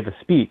Trump gave a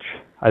speech,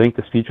 I think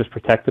the speech was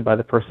protected by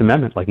the First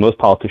Amendment, like most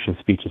politicians'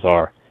 speeches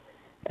are.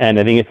 And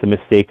I think it's a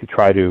mistake to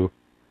try to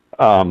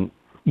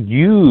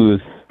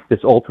use this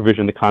old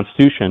provision in the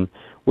Constitution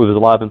where there's a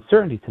lot of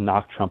uncertainty to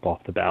knock Trump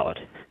off the ballot.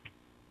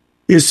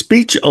 Is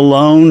speech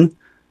alone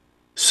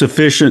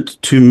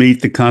sufficient to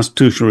meet the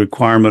constitutional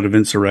requirement of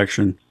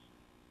insurrection?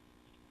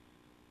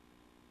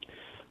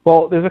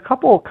 Well, there's a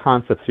couple of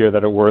concepts here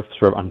that are worth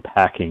sort of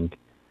unpacking,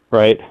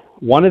 right?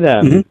 One of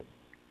them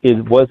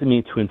is, what does it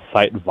mean to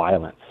incite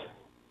violence?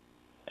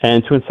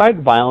 And to incite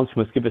violence,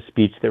 you must give a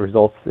speech that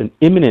results in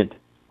imminent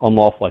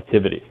unlawful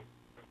activity.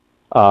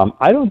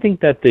 I don't think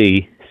that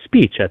the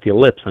speech at the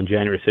Ellipse on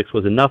January 6th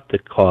was enough to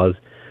cause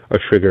or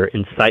trigger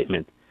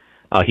incitement.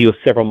 He was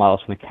several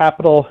miles from the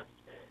Capitol.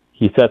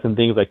 He said some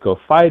things like go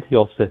fight. He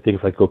also said things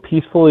like go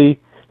peacefully.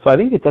 So I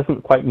think it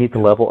doesn't quite meet the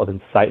level of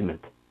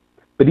incitement.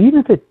 But even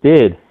if it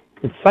did,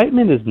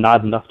 incitement is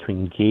not enough to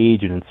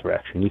engage in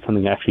insurrection. You need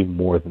something actually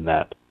more than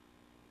that.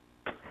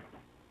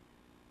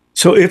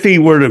 So if he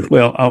were to,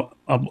 well,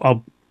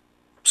 I'll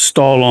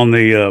stall on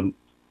the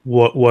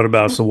what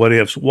about, so what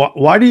ifs.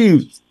 Why do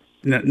you,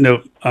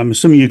 no, I'm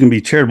assuming you can be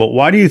charitable.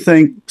 Why do you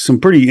think some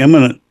pretty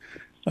eminent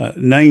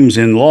names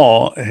in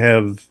law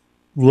have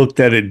looked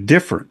at it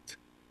different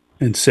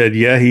and said,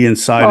 yeah, he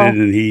incited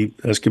and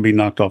this could be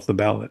knocked off the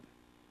ballot?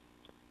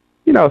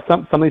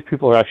 Some of these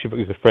people are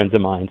actually friends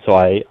of mine, so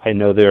I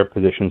know their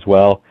positions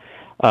well.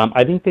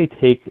 I think they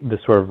take the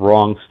sort of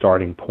wrong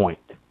starting point.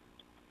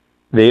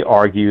 They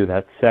argue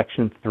that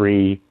Section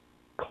 3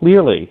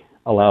 clearly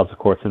allows the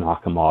courts to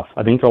knock him off.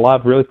 I think there are a lot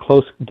of really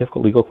close,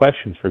 difficult legal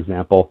questions. For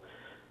example,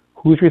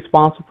 who's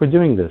responsible for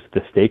doing this?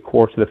 The state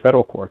courts or the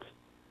federal courts?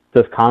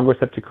 Does Congress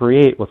have to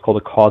create what's called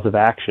a cause of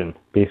action,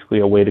 basically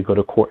a way to go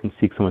to court and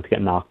seek someone to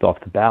get knocked off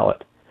the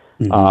ballot?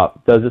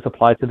 Does this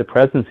apply to the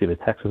presidency? The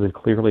text doesn't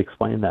clearly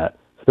explain that.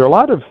 So there are a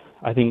lot of,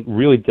 I think,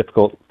 really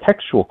difficult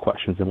textual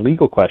questions and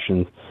legal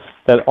questions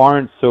that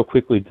aren't so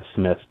quickly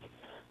dismissed.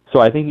 So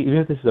I think even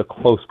if this is a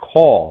close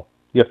call,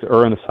 you have to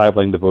err on the side of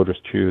letting the voters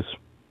choose.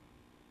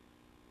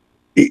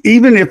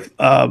 Even if,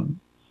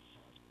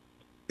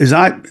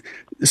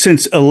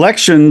 since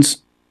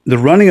elections, the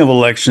running of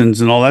elections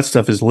and all that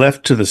stuff is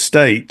left to the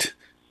state,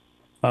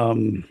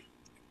 and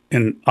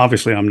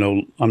obviously I'm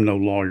no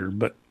lawyer,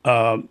 but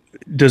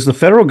does the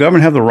federal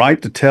government have the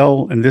right to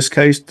tell, in this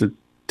case, to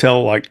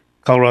tell like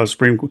Colorado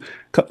Supreme Court,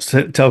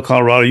 tell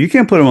Colorado, you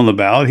can't put him on the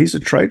ballot, he's a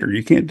traitor,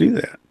 you can't do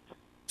that?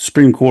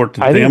 Supreme Court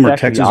to them or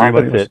Texas or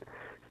anybody else?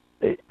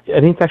 I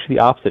think it's actually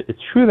the opposite.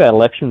 It's true that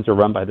elections are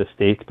run by the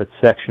states, but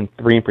Section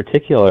 3 in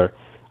particular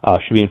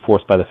should be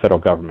enforced by the federal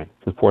government.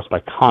 It's enforced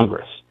by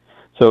Congress.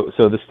 So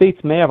the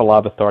states may have a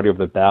lot of authority over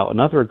the ballot in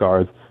other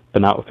regards,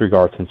 but not with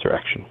regard to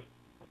insurrection.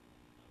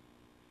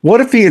 What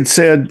if he had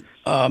said,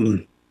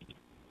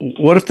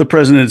 what if the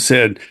president had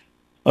said,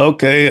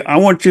 okay, I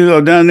want you to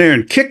go down there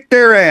and kick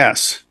their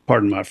ass,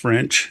 pardon my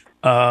French.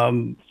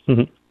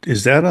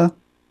 Is that a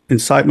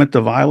incitement to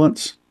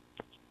violence?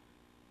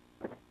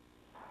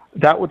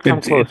 That would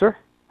come closer.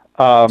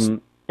 But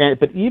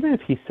even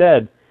if he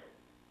said,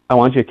 I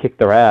want you to kick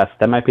their ass,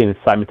 that might be an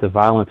incitement to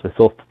violence, but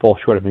still fall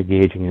short of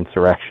engaging in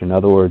insurrection. In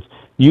other words,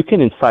 you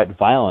can incite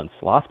violence.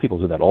 Lots of people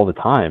do that all the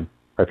time.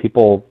 Right?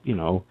 People,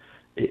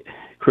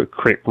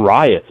 create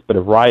riots, but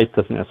a riot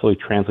doesn't necessarily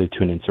translate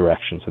to an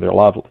insurrection. So there are a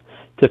lot of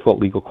difficult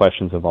legal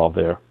questions involved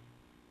there.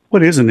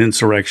 What is an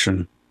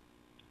insurrection?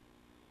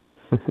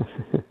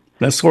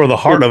 That's sort of the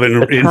heart of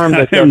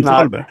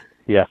it.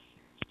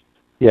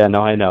 Yeah,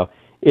 no, I know.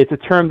 It's a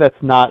term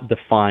that's not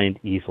defined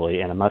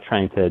easily, and I'm not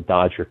trying to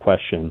dodge your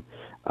question.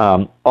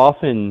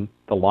 Often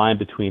the line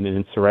between an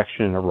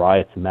insurrection and a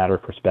riot is a matter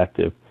of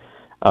perspective.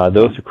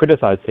 Those who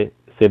criticize say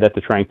that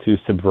they're trying to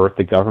subvert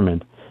the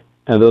government,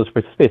 and those who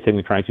participate say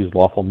they're trying to use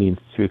lawful means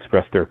to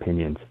express their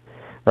opinions.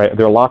 Right?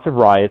 There are lots of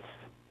riots.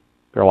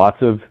 There are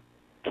lots of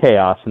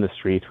chaos in the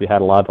streets. We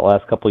had a lot the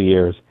last couple of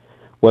years.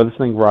 Whether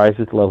something rises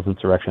to the level of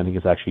insurrection, I think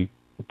is actually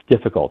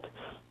difficult.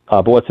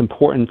 But what's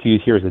important to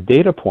use here as a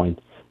data point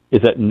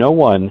is that no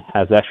one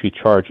has actually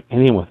charged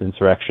anyone with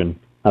insurrection.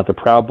 Not the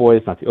Proud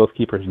Boys, not the Oath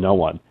Keepers, no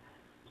one.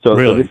 So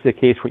this is a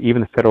case where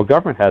even the federal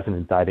government hasn't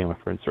indicted anyone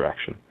for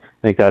insurrection.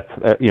 I think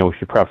that's, we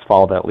should perhaps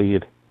follow that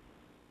lead.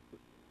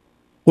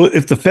 Well,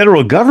 if the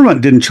federal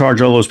government didn't charge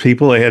all those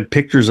people they had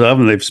pictures of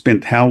and they've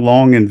spent how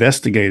long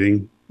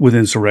investigating with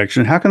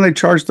insurrection, how can they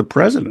charge the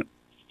president?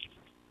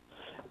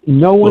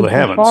 No one's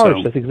been charged.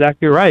 So. That's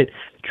exactly right.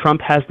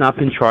 Trump has not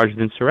been charged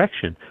with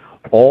insurrection.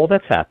 All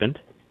that's happened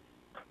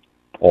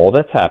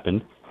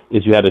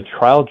is you had a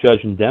trial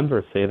judge in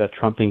Denver say that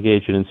Trump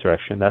engaged in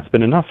insurrection. That's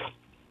been enough.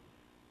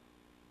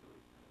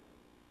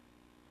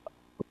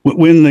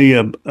 When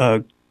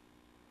the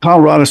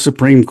Colorado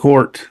Supreme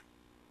Court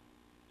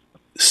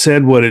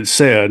said what it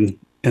said,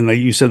 and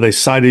you said they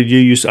cited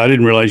you, I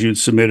didn't realize you'd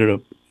submitted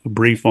a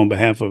brief on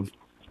behalf of,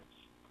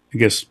 I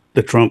guess,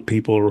 the Trump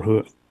people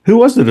or who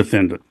was the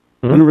defendant?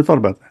 Mm-hmm. I never thought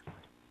about that.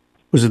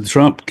 Was it the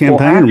Trump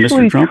campaign or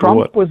Mr. Trump or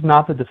what? Trump was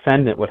not the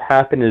defendant. What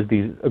happened is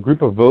a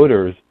group of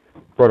voters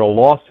brought a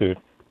lawsuit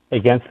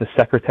against the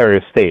Secretary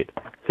of State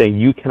saying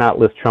you cannot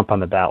list Trump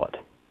on the ballot.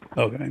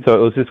 Okay. So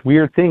it was this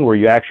weird thing where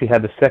you actually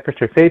had the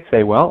Secretary of State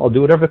say, well, I'll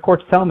do whatever the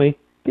courts tell me.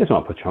 She doesn't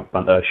want to put Trump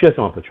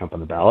on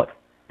the ballot.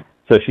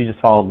 So she just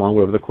followed along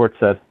whatever the court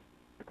said.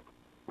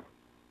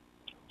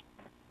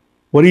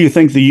 What do you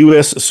think the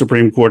U.S.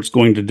 Supreme Court's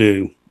going to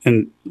do?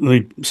 And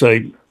they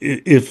say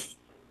if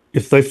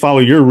they follow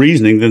your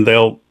reasoning, then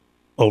they'll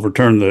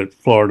overturn the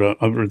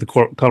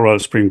Colorado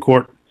Supreme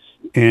Court,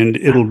 and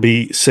it'll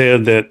be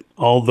said that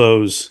all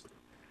those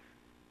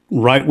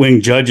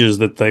right-wing judges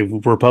that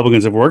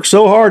Republicans have worked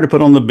so hard to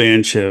put on the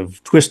bench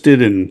have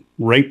twisted and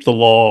raped the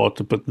law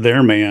to put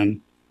their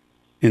man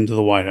into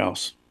the White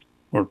House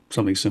or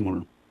something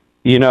similar.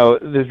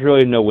 There's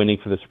really no winning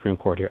for the Supreme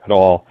Court here at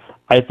all.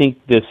 I think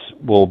this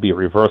will be a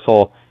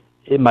reversal.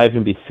 It might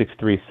even be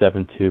 6-3,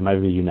 7-2, it might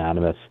be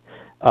unanimous.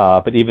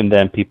 But even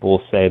then, people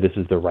will say this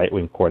is the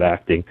right-wing court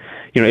acting.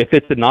 If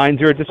it's a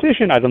 9-0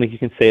 decision, I don't think you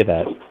can say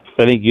that.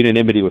 But I think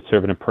unanimity would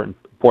serve an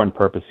important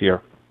purpose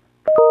here.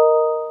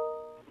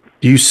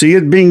 Do you see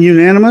it being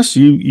unanimous?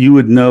 You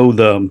would know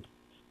the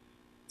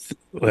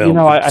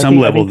some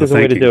level of the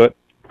thinking.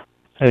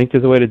 I think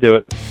there's a way to do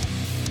it.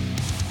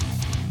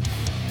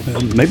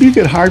 Maybe you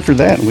get hired for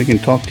that, and we can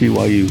talk to you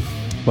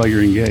while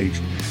you're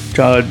engaged.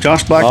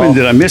 Josh Blackman,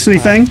 did I miss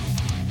anything?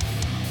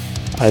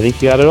 I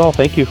think you got it all.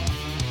 Thank you.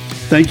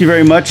 Thank you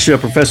very much,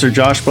 Professor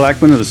Josh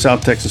Blackman of the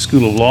South Texas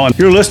School of Law.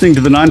 You're listening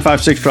to the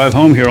 956 Drive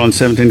Home here on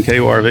 710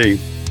 KURV.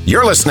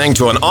 You're listening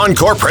to an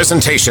encore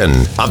presentation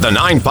of the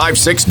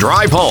 956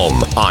 Drive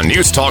Home on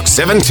News Talk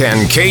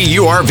 710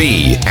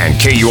 KURV and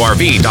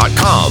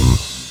KURV.com.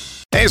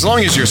 As long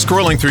as you're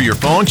scrolling through your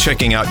phone,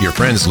 checking out your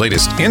friend's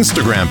latest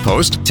Instagram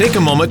post, take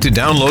a moment to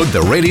download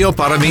the Radio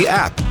Parami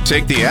app.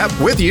 Take the app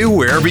with you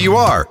wherever you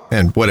are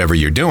and whatever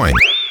you're doing.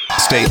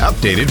 Stay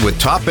updated with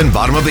top and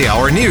bottom of the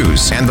hour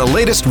news and the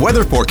latest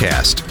weather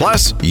forecast.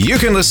 Plus, you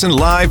can listen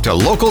live to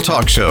local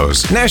talk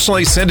shows,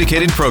 nationally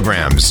syndicated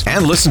programs,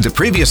 and listen to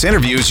previous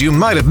interviews you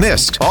might have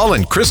missed, all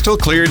in crystal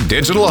clear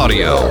digital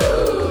audio.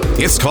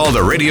 It's called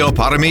the Radio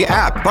Parami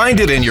app. Find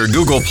it in your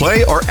Google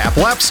Play or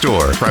Apple App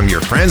Store from your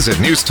friends at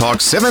News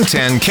Talk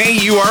 710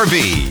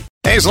 KURV.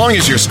 As long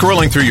as you're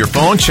scrolling through your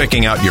phone,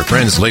 checking out your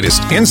friend's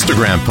latest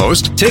Instagram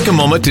post, take a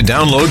moment to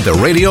download the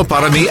Radio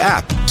Parami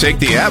app. Take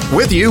the app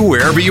with you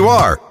wherever you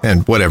are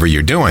and whatever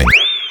you're doing.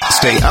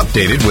 Stay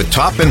updated with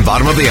top and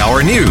bottom of the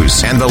hour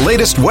news and the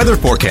latest weather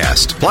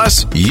forecast.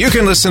 Plus, you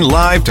can listen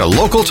live to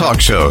local talk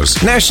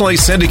shows, nationally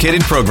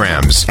syndicated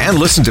programs, and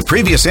listen to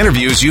previous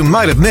interviews you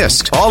might have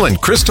missed, all in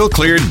crystal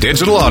clear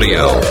digital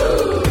audio.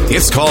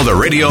 It's called the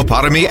Radio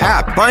Parami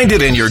app. Find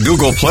it in your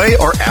Google Play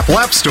or Apple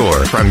App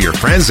Store from your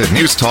friends at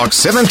News Talk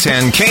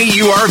 710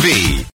 KURV.